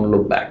to his own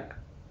loopback,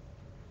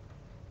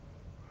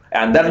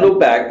 and that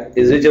loopback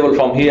is reachable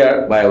from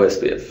here via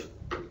OSPF.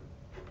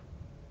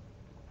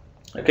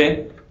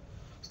 Okay,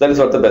 so that is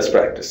what the best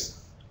practice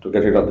to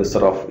get rid of this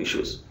sort of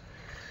issues.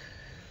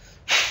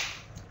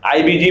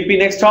 IBGP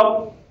next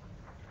hop.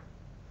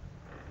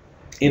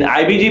 In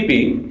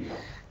IBGP,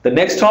 the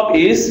next hop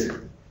is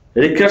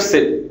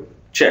recursive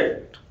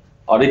checked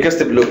or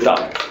recursive looked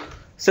up.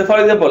 So for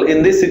example,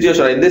 in this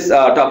situation, in this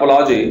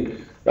topology,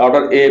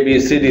 router A, B,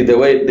 C, D, the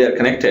way they are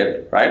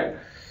connected, right?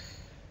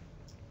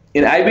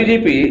 In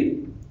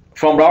IBGP,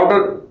 from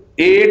router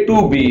A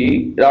to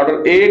B,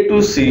 router A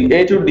to C,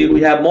 A to D,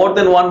 we have more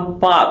than one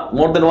path,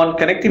 more than one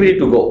connectivity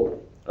to go,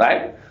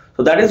 right?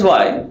 So that is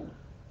why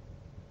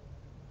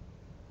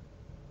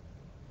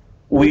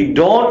we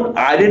don't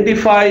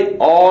identify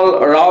all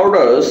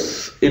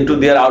routers into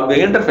their outgoing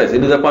interface,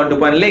 into the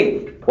point-to-point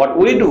link. What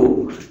we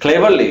do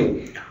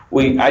cleverly,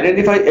 we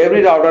identify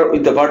every router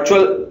with a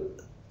virtual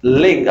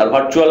link, a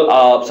virtual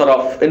sort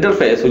of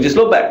interface, which is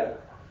loopback.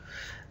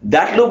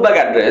 That loopback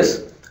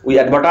address we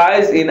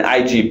advertise in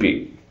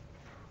IGP,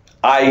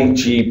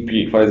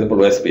 for example,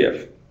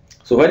 OSPF.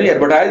 So when we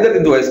advertise that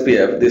into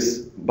OSPF,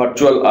 this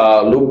virtual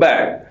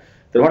loopback,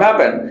 then what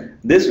happened?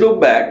 This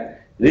loopback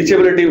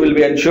reachability will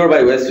be ensured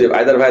by OSPF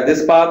either by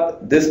this path,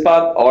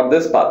 or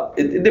this path.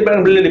 It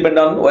really depends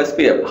on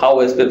OSPF, how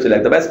OSPF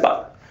select the best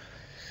path.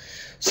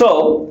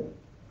 So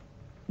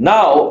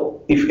now,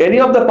 if any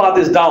of the path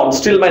is down,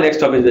 still my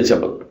next hop is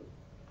reachable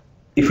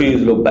if we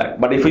use loopback.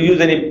 But if we use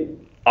any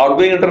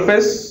outgoing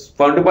interface,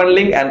 point-to-point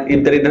link, and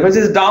if the interface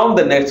is down,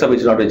 the next hop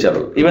is not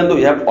reachable, even though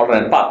we have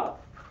alternate path.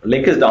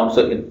 Link is down,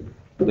 so the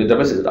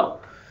interface is down.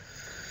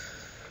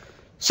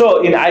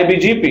 So in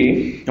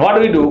IBGP, what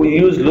do? We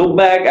use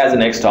loopback as a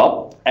next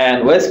hop,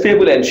 and OSPF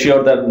will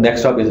ensure that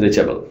next hop is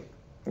reachable.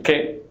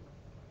 Okay,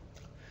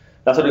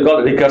 that's what we call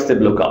recursive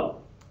lookup.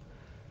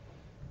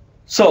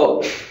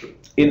 So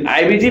in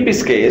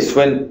IBGP's case,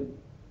 when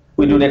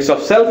we do next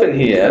hop self in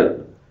here,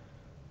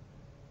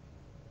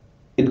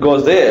 it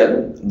goes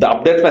there, the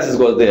update message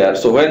goes there.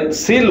 So when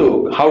C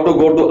look how to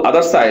go to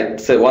other side,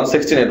 say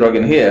 160 network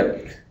in here,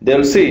 they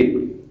will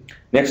see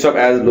next hop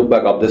as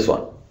loopback of this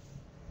one,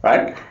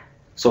 right?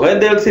 So when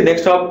they will see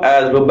next hop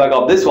as loopback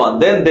of this one,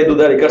 then they do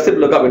the recursive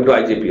lookup into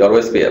IGP or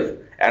OSPF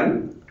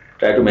and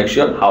try to make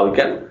sure how we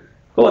can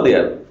go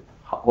there,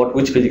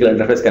 which physical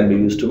interface can be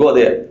used to go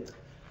there,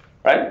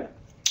 right?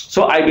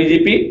 So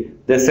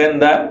IBGP, they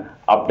send the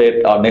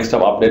update or next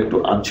hop update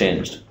to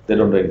unchanged. They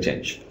don't do any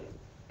change.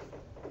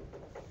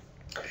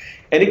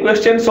 Any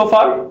questions so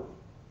far?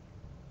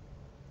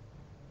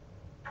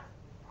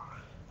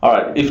 All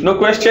right. If no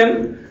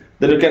question,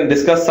 then we can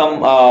discuss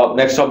some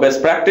next hop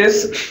best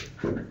practice.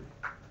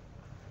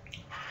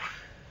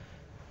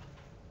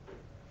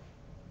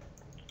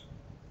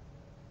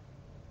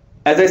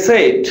 As I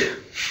said,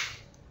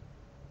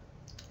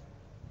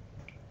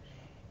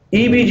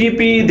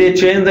 eBGP, they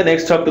change the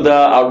next hop to the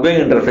outgoing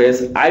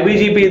interface.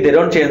 iBGP, they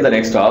don't change the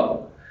next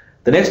hop.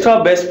 The next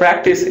hop best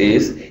practice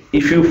is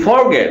if you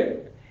forget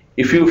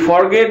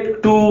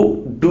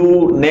to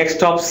do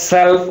next hop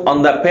self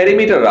on the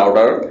perimeter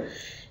router,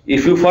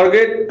 if you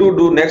forget to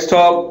do next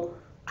hop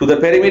to the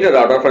perimeter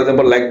router, for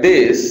example, like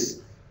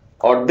this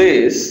or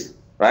this,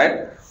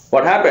 right?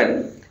 What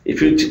happened? If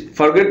you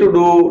forget to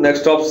do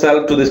next hop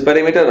self to this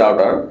perimeter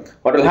router,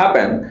 what will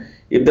happen?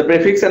 If the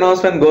prefix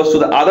announcement goes to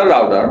the other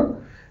router,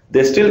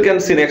 they still can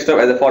see next hop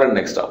as a foreign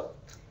next hop.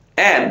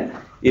 And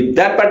if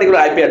that particular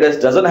IP address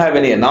doesn't have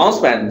any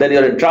announcement, then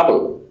you're in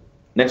trouble.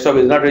 Next hop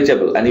is not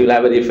reachable and you will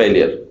have a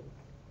failure.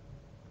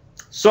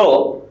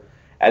 So,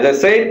 as I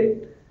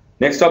said,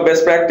 next hop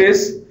best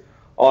practice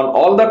on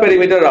all the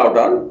perimeter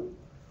router,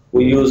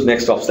 we use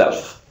next hop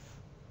self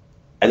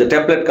as a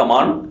template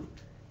command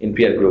in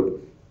peer group.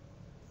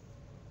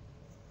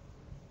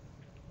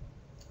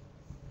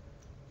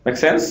 Make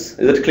sense?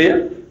 Is it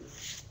clear?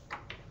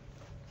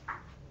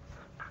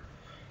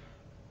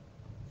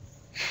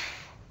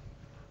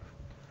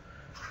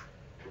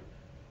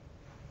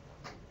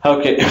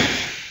 Okay.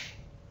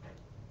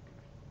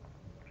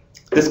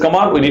 This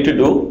command we need to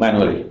do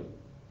manually.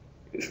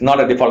 It's not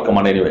a default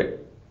command anyway.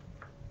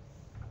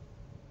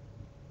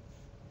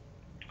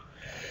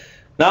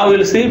 Now we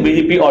will see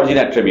BGP origin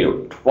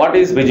attribute. What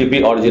is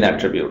BGP origin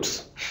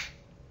attributes?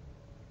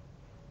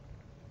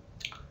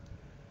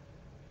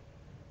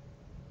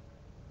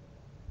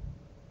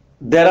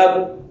 There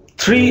are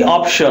three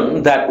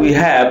options that we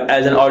have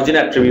as an origin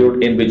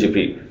attribute in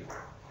BGP.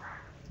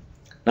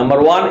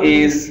 Number one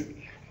is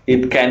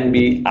it can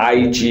be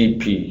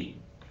IGP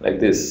like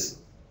this,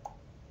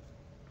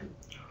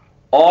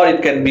 or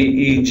it can be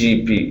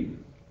EGP,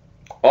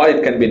 or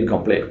it can be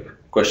incomplete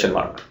question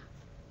mark.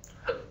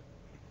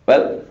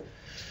 Well,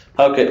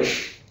 okay.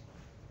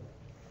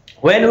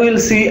 When we will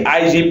see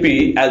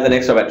IGP as the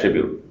next hop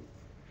attribute,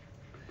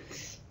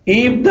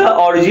 if the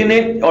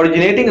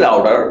originating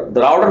router,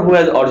 the router who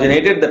has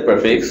originated the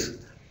prefix,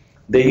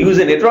 they use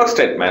a network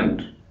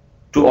statement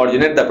to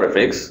originate the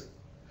prefix,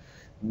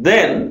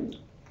 then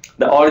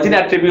the origin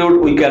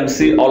attribute we can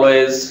see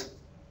always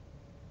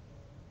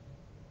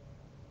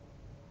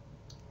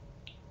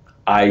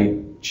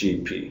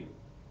IGP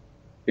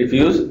if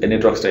you use a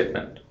network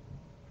statement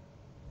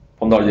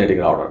from the originating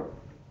router.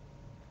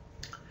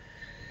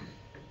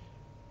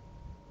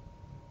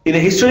 In a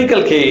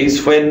historical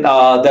case, when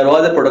there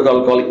was a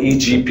protocol called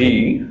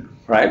EGP,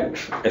 right,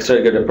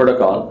 historical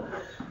protocol,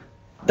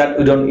 that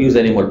we don't use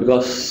anymore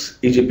because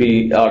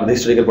EGP or the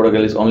historical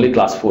protocol is only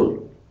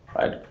classful,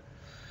 right?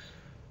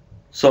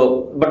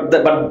 So, but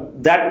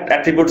that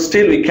attribute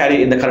still we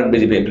carry in the current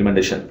BGP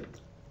implementation.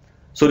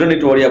 So we don't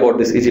need to worry about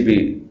this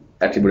EGP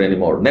attribute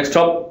anymore. Next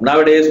hop,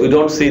 nowadays we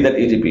don't see that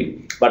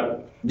EGP,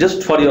 but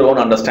just for your own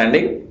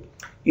understanding,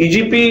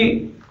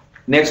 EGP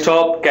next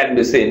hop can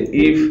be seen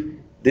if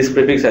this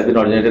prefix has been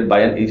originated by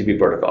an EGP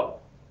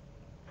protocol.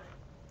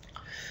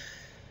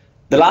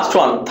 The last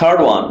one, third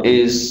one,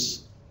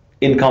 is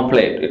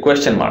incomplete, a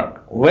question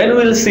mark. When we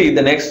will see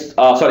the next,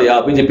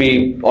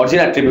 BGP origin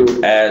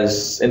attribute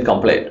as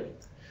incomplete?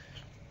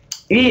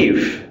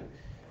 If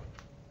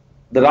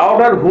the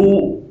router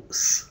who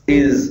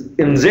is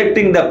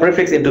injecting the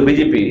prefix into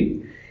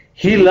BGP,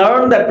 he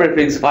learned that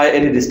prefix via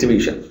any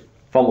distribution,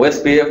 from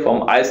OSPF,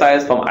 from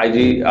ISIS, from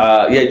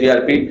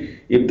EIGRP.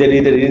 If they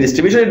need a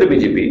redistribution into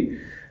BGP,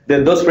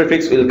 then those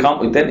prefix will come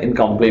with an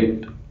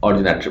incomplete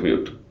origin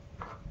attribute.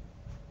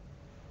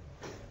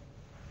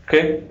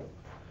 Okay.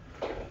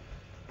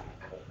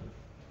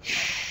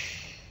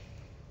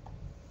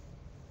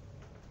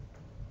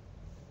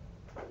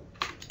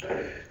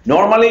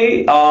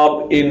 Normally,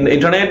 in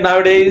internet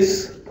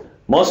nowadays,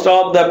 most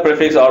of the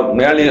prefix or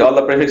nearly all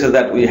the prefixes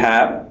that we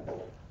have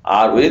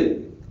are with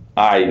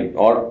I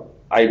or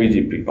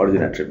IBGP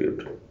origin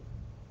attribute.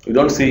 We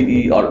don't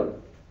see E or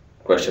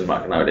question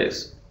mark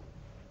nowadays.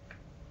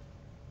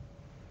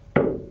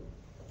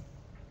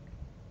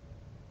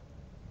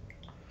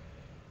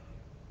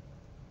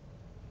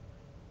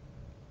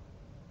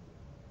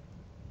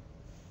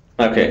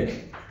 Okay,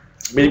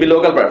 BGP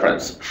local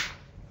preference.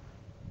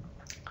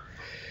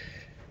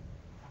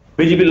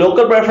 BGP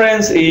local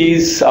preference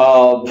is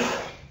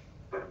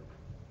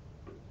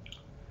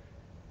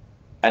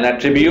an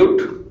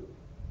attribute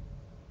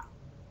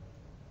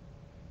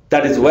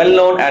that is well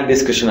known and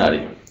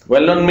discretionary.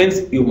 Well known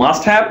means you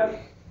must have,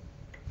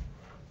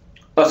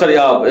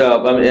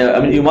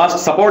 you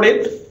must support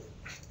it.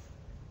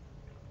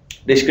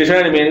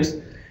 Discretionary means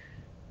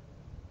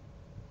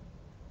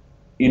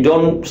you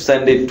don't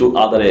send it to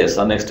other AS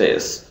or next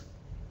AS.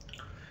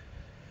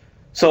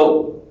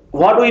 So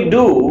what we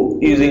do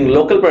using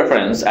local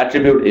preference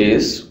attribute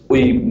is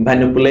we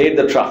manipulate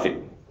the traffic.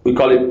 We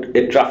call it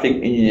a traffic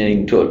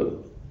engineering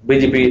tool.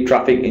 BGP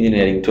traffic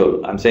engineering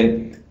tool. I'm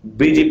saying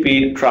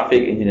BGP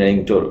traffic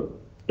engineering tool.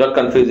 Don't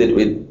confuse it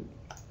with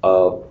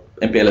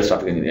MPLS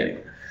traffic engineering.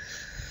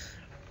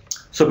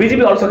 So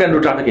BGP also can do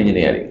traffic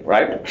engineering,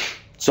 right?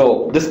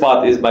 So this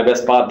path is my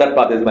best path, that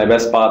path is my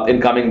best path,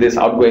 incoming this,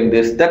 outgoing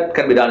this, that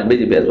can be done in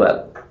BGP as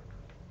well.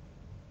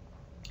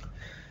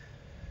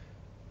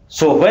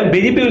 So when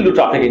BGP will do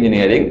traffic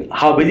engineering,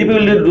 how BGP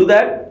will do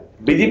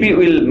that? BGP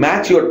will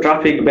match your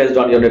traffic based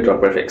on your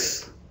network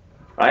prefix,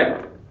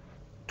 right?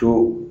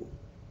 To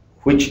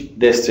which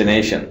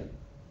destination,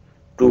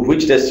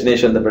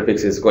 the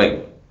prefix is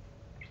going.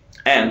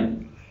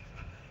 And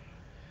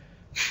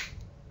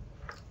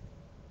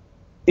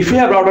if you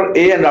have router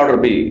A and router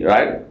B,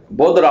 right,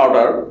 both the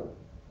router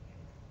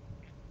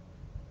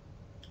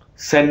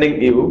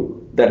sending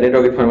you the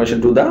network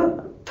information to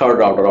the third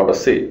router, router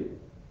C.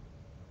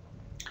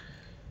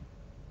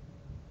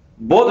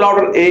 Both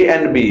router A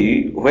and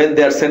B, when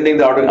they are sending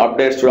the routing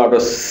updates to router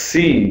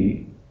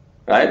C,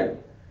 right,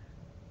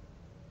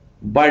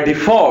 by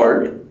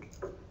default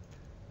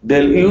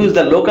they'll use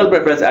the local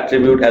preference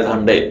attribute as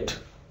 100.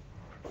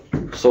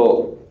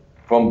 So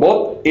from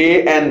both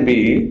A and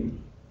B,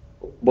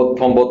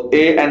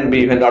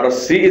 when router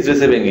C is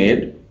receiving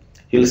it,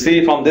 he'll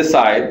see from this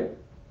side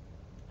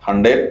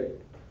 100,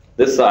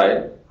 this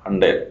side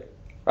 100,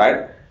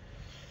 right?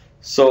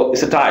 So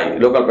it's a tie,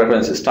 local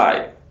preference is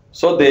tie.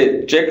 So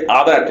they check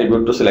other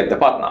attribute to select the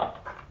path now.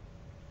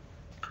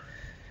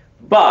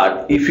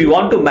 But if you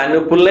want to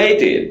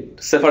manipulate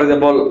it, say for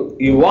example,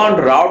 you want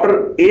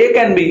router A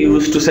can be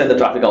used to send the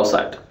traffic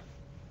outside.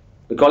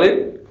 We call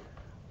it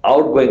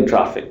outgoing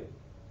traffic.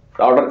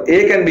 Router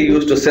A can be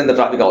used to send the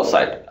traffic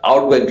outside,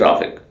 outgoing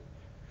traffic.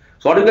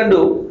 So what you can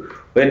do,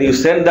 when you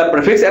send the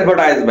prefix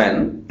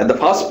advertisement at the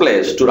first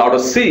place to router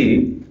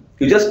C,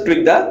 you just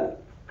tweak the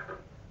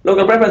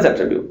local preference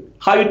attribute.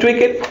 How you tweak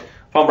it?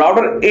 From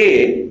router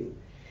A,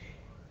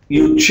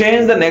 you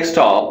change the next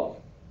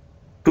hop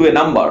to a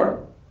number,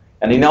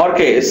 and in our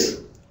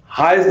case,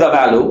 high is the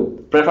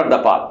value, prefer the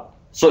path.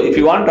 So if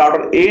you want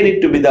router A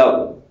need to be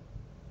the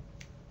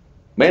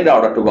main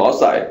router to go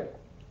outside,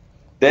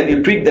 then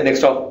you tweak the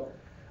next hop,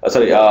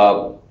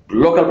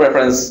 local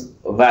preference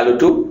value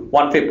to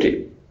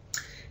 150.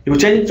 You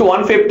change it to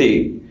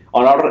 150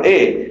 on router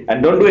A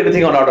and don't do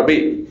anything on router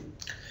B.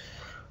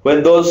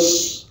 When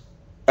those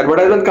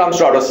advertisement comes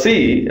to router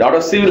C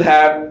will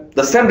have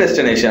the same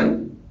destination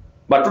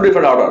but two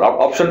different router.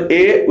 Option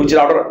A, which is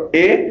router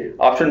A,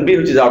 option B,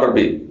 which is router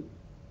B.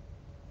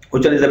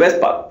 Which one is the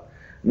best path?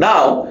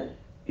 Now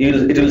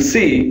it will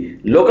see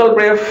local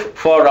pref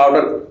for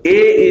router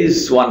A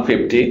is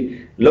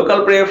 150,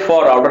 local pref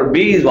for router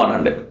B is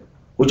 100.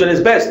 Which one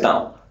is best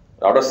now?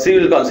 Router C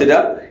will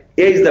consider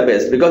A is the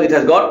best because it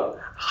has got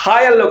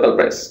higher local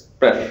pref.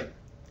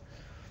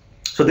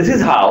 So this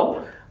is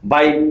how,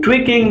 by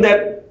tweaking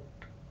that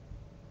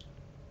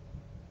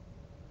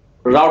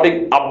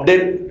routing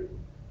update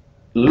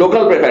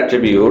local pref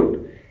attribute,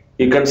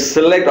 you can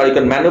select or you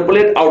can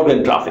manipulate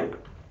outgoing traffic,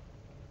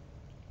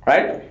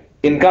 right?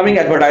 Incoming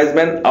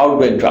advertisement,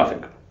 outgoing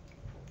traffic.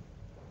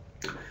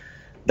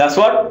 That's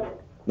what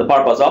the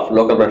purpose of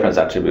local preference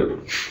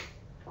attribute.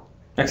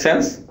 Make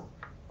sense?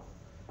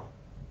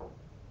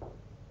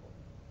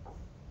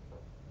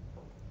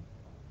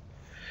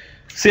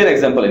 See an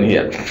example in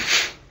here.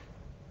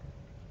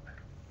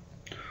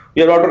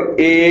 We have router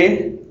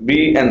A,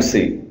 B and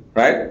C,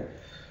 right?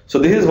 So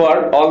this is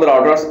what all the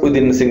routers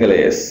within single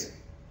AS.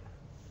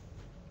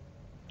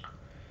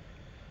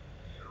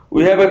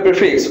 We have a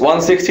prefix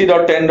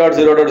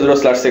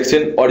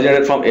 160.10.0.0/16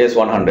 originated from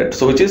AS100,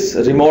 so which is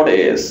remote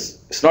AS.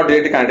 It's not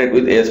directly connected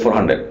with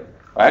AS400,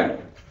 right?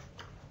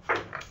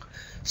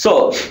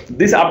 So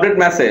this update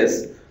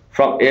message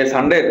from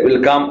AS100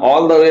 will come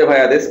all the way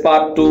via this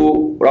path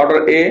to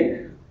router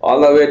A,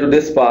 all the way to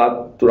this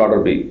path to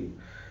router B.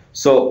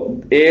 So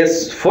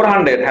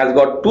AS400 has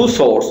got two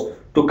sources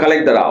to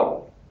collect the route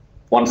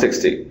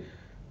 160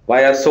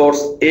 via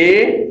source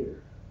A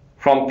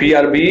from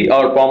PRB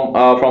or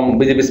from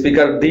BGP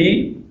speaker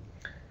D,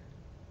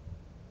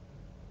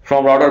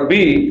 from router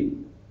B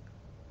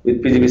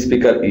with BGP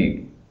speaker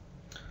E.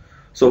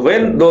 So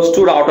when those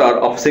two routers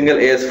of single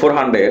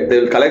AS400, they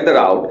will collect the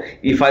route.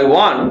 If I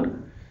want,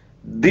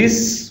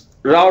 this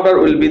router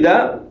will be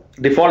the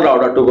default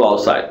router to go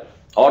outside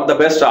or the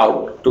best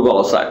route to go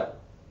outside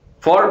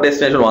for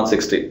destination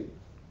 160.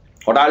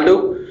 What I'll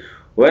do,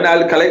 when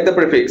I'll collect the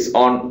prefix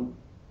on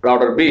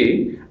router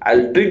B,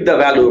 I'll tweak the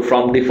value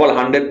from default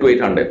 100 to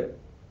 800,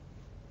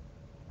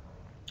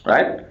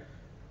 right?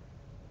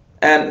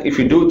 And if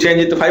you do change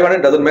it to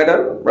 500, doesn't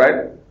matter,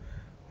 right?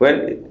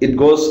 When it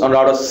goes on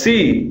router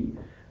C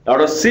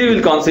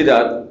will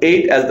consider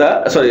 8 as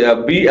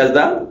the B as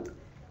the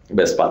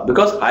best path,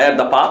 because higher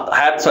the path,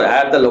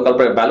 higher the local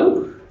pref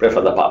value,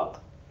 prefer the path.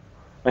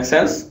 Make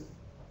sense?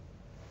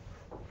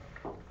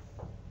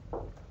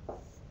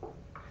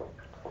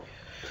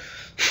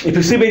 If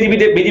you see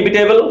BGP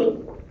table,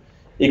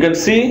 you can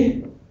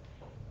see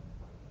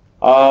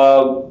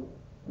the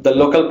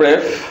local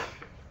pref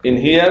in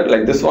here,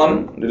 like this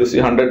one. Did you see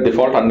 100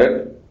 default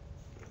 100?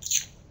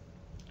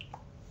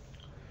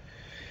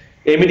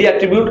 AMD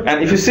attribute,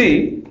 and if you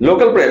see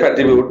local pref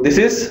attribute, this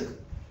is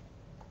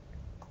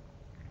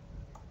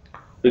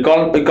we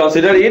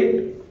consider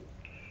it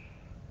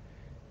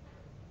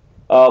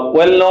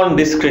well-known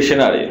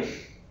discretionary,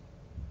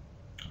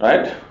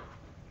 right?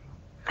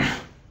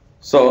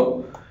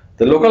 So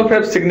the local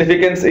pref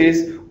significance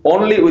is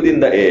only within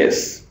the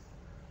AS.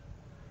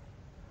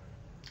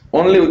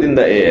 Only within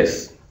the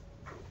AS.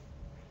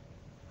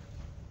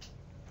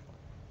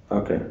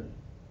 Okay.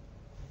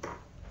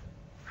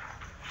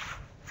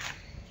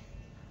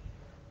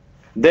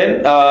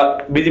 Then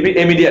BGP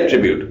MED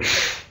attribute.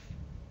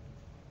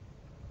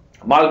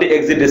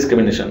 Multi-exit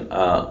discrimination.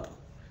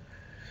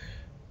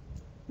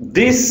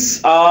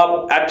 This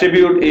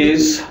attribute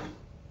is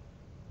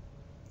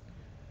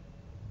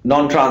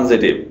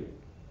non-transitive,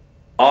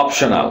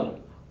 optional.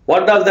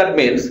 What does that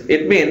mean?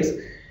 It means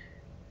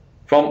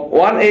from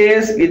one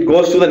AS it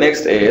goes to the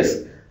next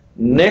AS.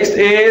 Next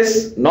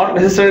AS not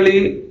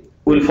necessarily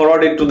will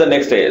forward it to the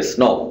next AS.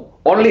 No,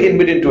 only in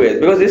between two AS,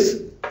 because it's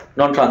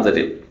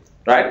non-transitive,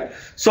 right?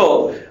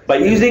 So by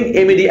using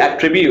MED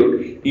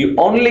attribute, you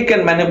only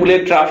can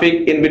manipulate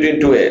traffic in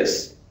between two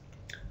AS.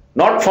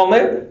 Not from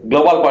a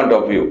global point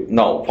of view.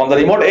 No, from the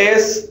remote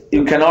AS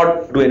you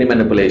cannot do any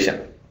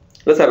manipulation.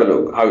 Let's have a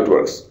look how it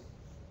works.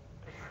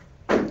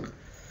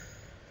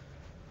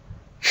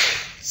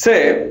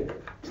 Say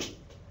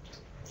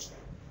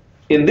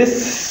in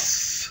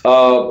this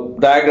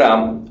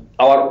diagram,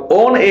 our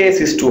own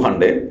AS is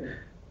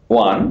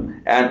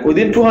 201, and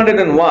within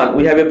 201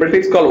 we have a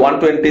prefix called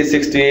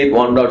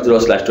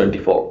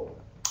 120.68.1.0/24,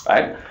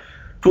 right?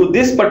 To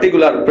this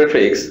particular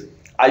prefix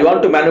I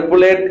want to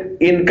manipulate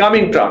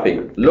incoming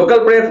traffic.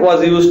 Local pref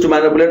was used to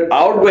manipulate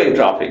outgoing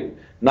traffic.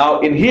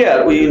 Now in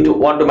here we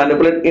want to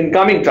manipulate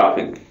incoming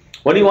traffic.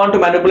 When you want to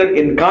manipulate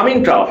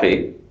incoming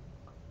traffic,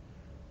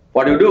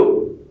 what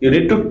do? You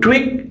need to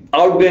tweak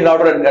outgoing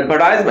router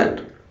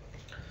advertisement.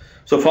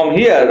 So from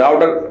here,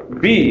 router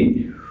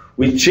B,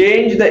 we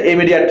change the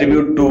MED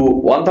attribute to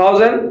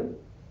 1000,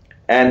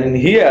 and in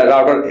here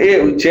router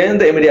A, we change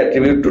the MED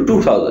attribute to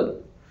 2000.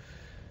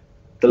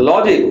 The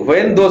logic,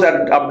 when those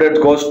updates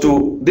goes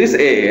to this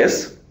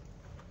AS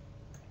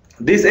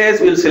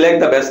will select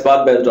the best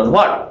path based on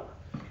what?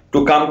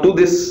 To come to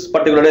this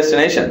particular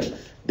destination.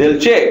 They'll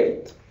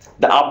check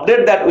the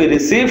update that we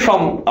receive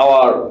from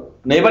our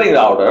neighboring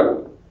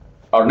router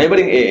or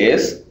neighboring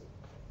AS.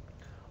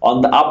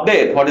 On the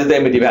update, what is the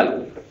MED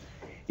value?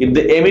 If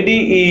the MED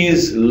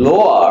is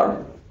lower,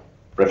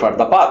 prefer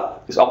the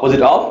path. It's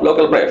opposite of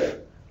local pref.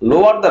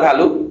 Lower the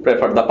value,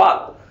 prefer the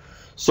path.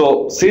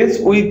 So since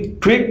we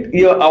tweaked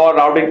our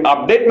routing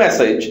update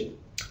message,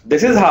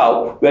 this is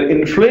how we are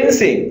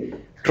influencing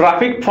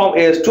traffic from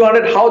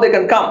AS200, how they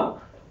can come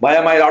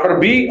via my router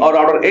B or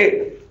router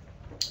A.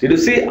 Did you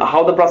see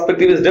how the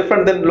perspective is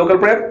different than local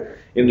pref?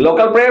 In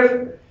local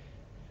pref,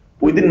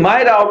 within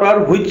my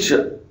router, which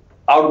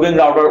outgoing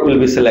router will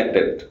be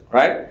selected,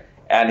 right?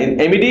 And in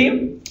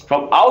MED,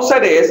 from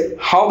outside AS,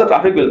 how the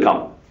traffic will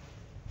come.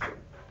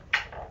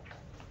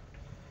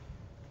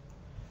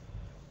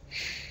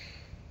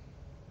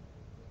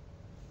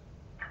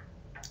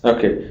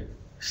 Okay,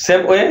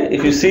 same way,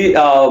 if you see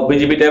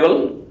BGP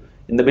table,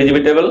 in the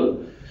BGP table,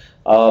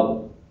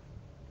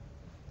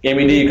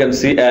 MED you can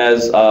see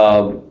as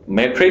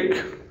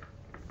metric,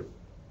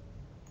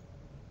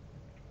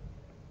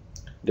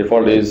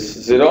 default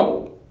is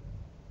 0.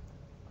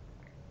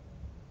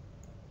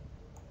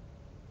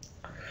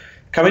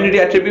 Community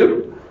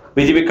attribute,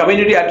 BGP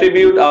community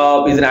attribute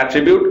is an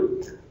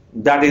attribute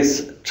that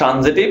is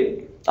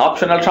transitive,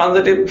 optional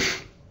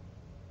transitive.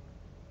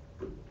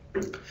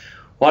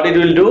 What it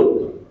will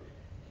do?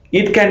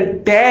 It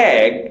can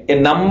tag a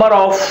number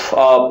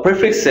of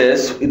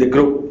prefixes with the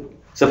group.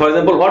 So for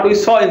example, what we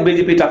saw in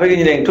BGP traffic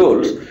engineering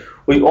tools,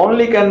 we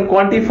only can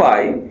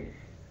quantify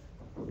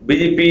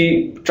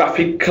BGP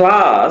traffic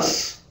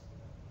class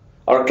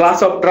or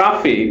class of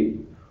traffic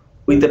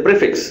with the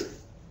prefix.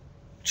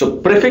 So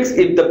prefix,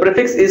 if the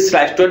prefix is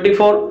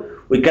 /24,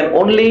 we can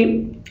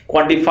only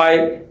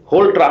quantify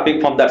whole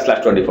traffic from that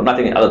 /24,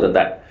 nothing other than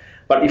that.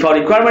 But if our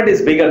requirement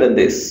is bigger than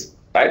this,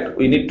 right,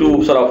 we need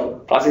to sort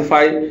of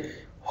classify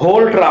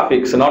whole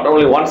traffic, so not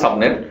only one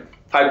subnet,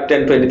 5,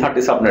 10, 20,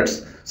 30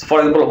 subnets. So for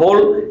example,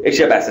 whole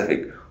Asia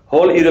Pacific,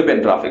 whole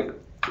European traffic,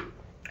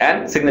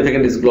 and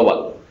significant is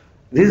global.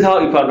 This is how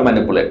you want to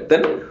manipulate.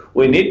 Then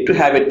we need to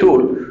have a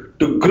tool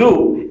to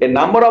group a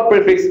number of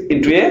prefix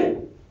into a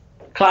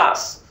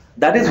class.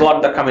 That is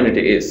what the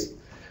community is.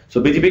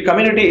 So BGP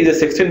community is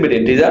a 16-bit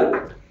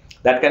integer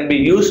that can be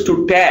used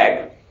to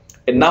tag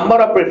a number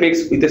of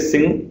prefix with a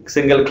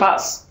single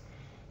class.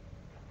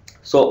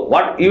 So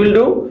what you will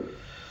do,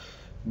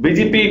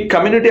 BGP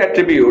community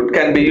attribute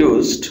can be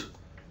used.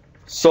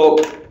 So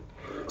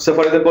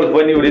for example,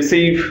 when you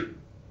receive,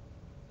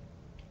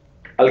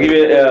 I'll give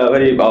you a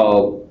very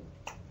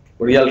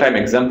real-time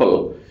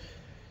example.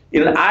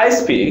 In an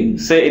ISP,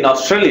 say in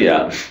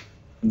Australia,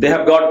 they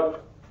have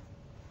got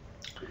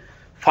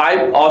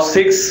 5 or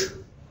 6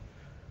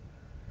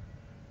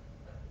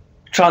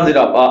 transit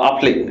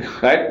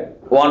uplink, right?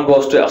 One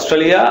goes to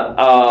Australia,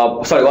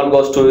 one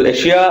goes to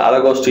Asia,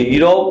 other goes to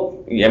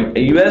Europe,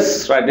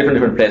 US, right?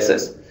 Different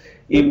places.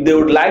 If they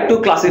would like to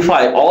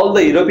classify all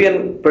the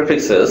European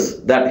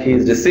prefixes that he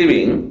is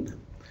receiving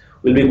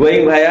will be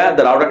going via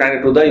the router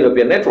connected to the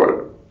European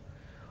network.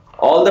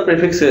 All the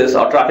prefixes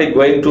or traffic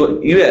going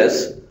to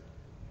US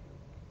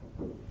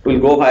will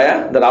go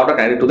via the router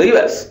connected to the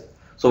US.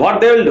 So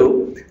what they will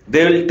do,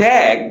 they will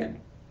tag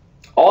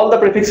all the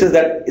prefixes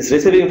that is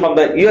receiving from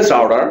the US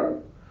router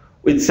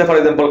with, say for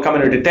example,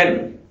 community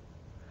 10.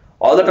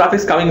 All the traffic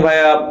is coming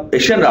via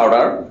Asian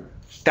router,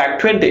 tag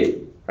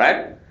 20,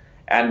 right?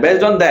 And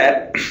based on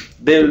that,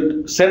 they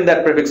will send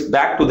that prefix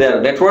back to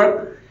their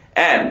network,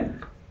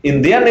 and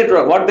in their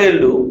network, what they will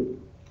do,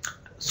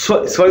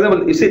 so for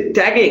example, you see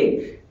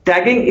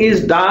tagging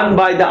is done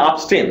by the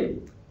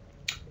upstream.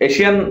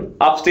 Asian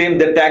upstream,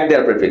 they tag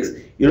their prefix.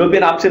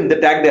 European upstream, they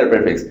tag their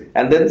prefix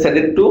and then send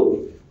it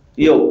to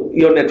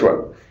your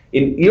network.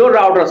 In your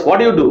routers, what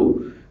you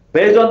do,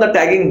 based on the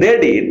tagging they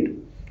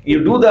did,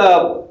 you do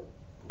the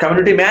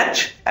community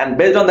match, and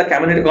based on the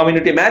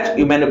community match,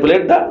 you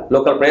manipulate the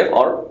local pref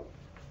or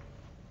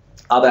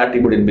other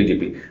attribute in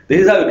BGP.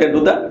 This is how you can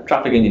do the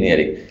traffic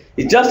engineering.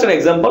 It's just an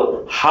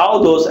example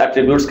how those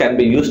attributes can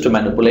be used to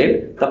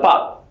manipulate the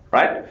path,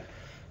 right?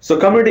 So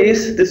community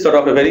is this sort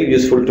of a very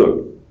useful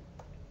tool.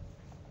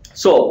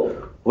 So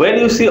when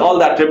you see all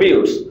the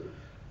attributes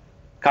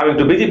coming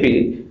to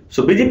BGP,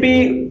 so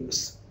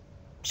BGP,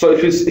 so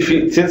if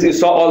you since you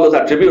saw all those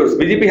attributes,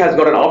 BGP has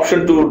got an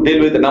option to deal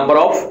with the number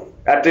of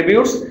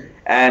attributes,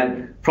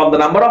 and from the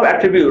number of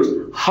attributes,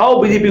 how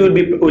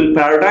BGP will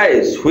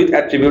prioritize which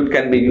attribute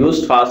can be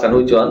used first and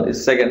which one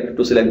is second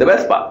to select the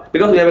best path,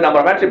 because we have a number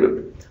of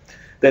attributes.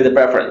 There is a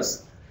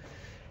preference.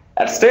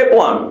 At step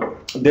 1,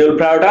 they will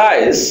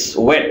prioritize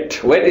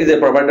wait. Wait is a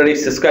proprietary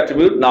Cisco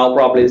attribute. Now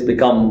probably it's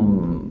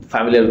become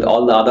familiar with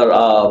all the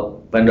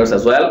other vendors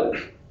as well.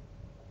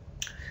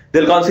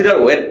 They'll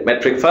consider wait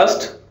metric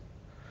first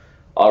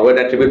or wait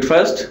attribute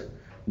first.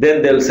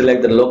 Then they'll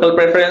select the local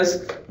preference.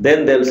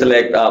 Then they'll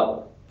select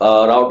a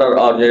router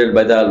originated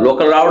by the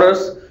local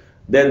routers.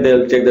 Then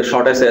they'll check the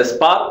shortest S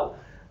path.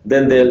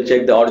 Then they'll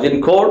check the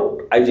origin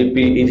code, IGP,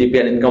 EGP,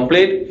 and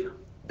incomplete.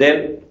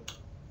 Then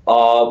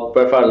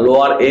prefer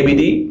lower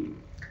ABD,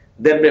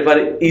 then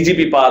prefer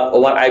EGP path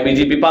over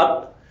IBGP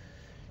path,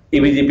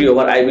 EBGP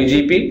over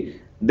IBGP.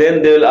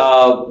 Then they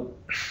will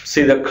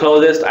see the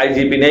closest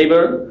IGP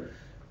neighbor.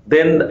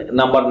 Then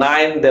number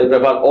 9, they'll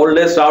prefer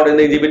oldest route in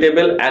the EGP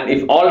table, and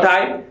if all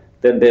tie,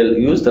 then they'll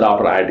use the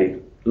router ID,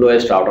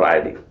 lowest router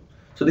ID.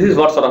 So this is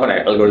what sort of an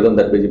algorithm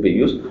that BGP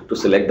used to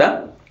select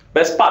the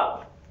best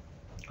path,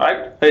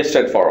 right? Very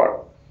straightforward.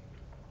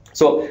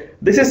 So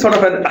this is sort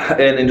of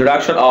an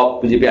introduction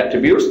of BGP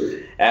attributes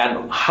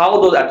and how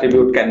those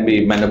attributes can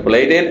be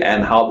manipulated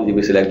and how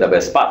BGP select the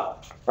best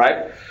path,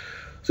 right?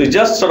 So it's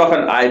just sort of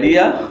an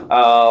idea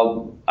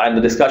and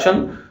the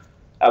discussion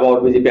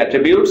about BGP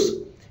attributes.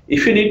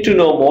 If you need to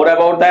know more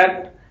about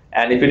that,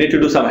 and if you need to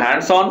do some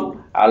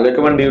hands-on, I'll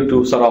recommend you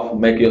to sort of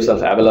make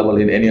yourself available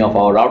in any of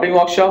our routing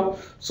workshop.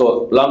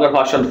 So longer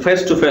version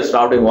face-to-face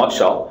routing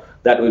workshop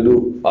that we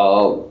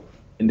do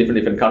in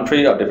different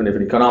country or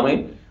different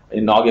economy.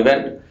 In NOG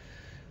event,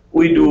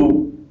 we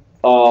do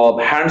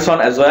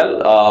hands-on as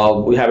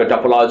well. We have a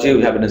topology,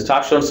 we have an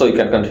instruction, so you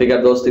can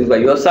configure those things by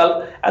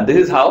yourself, and this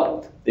is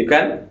how you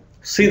can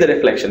see the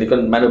reflection. You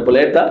can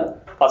manipulate the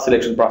path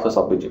selection process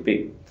of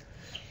BGP.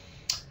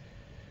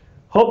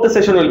 Hope the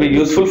session will be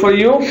useful for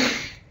you.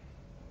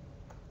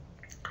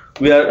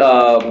 We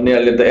are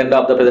nearly at the end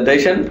of the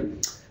presentation.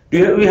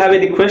 Do we have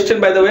any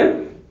question, by the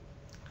way,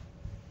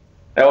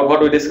 about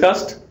what we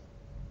discussed?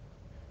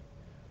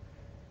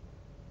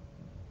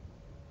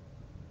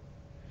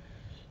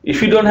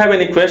 If you don't have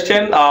any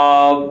question,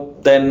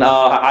 then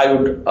I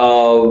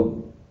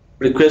would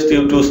request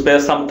you to spare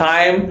some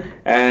time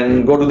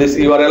and go to this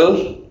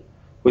URL,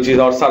 which is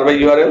our survey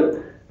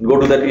URL. Go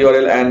to that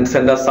URL and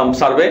send us some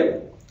survey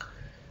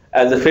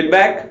as a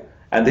feedback,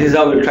 and this is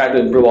how we'll try to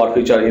improve our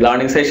future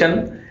e-learning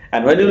session.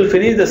 And when you will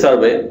finish the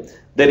survey,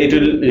 then it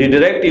will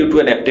redirect you to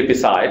an FTP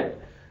site.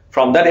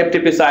 From that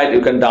FTP site,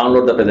 you can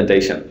download the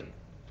presentation.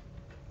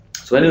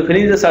 So when you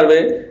finish the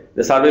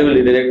survey will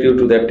redirect you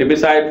to the FTP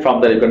site.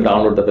 From there you can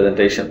download the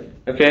presentation.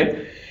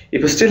 Okay.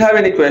 If you still have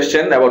any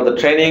question about the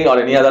training or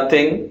any other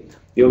thing,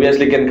 you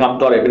obviously can come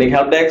to our evening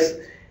help desk.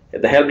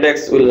 The help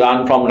desk will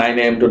run from 9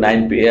 AM to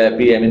 9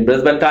 PM in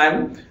Brisbane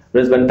time.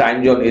 Brisbane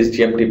time zone is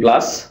GMT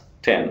plus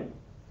 10.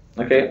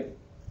 Okay.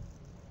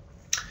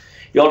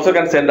 You also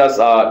can send us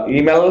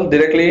email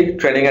directly,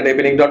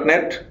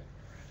 training@evening.net,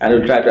 and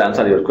we'll try to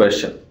answer your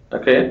question.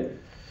 Okay.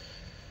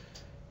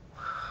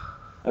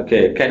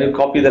 Okay, can you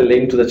copy the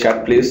link to the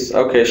chat, please?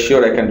 Okay,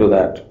 sure, I can do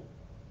that.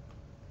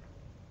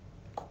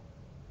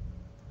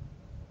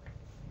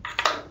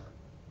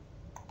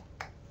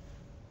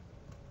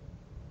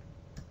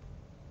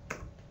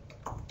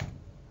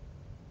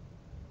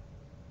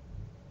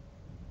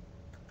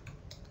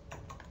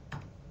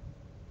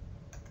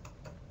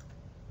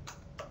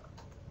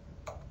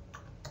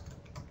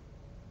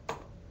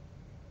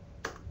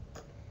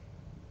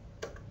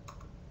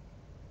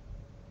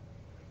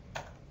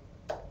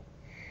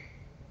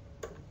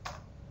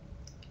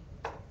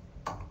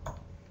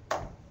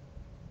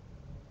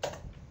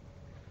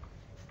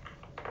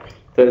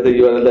 That is the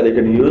URL that you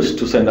can use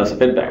to send us a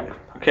feedback.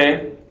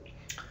 Okay.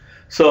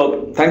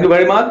 So thank you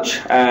very much,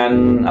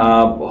 and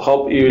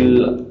hope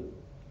you'll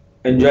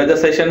enjoy the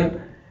session,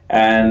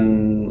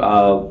 and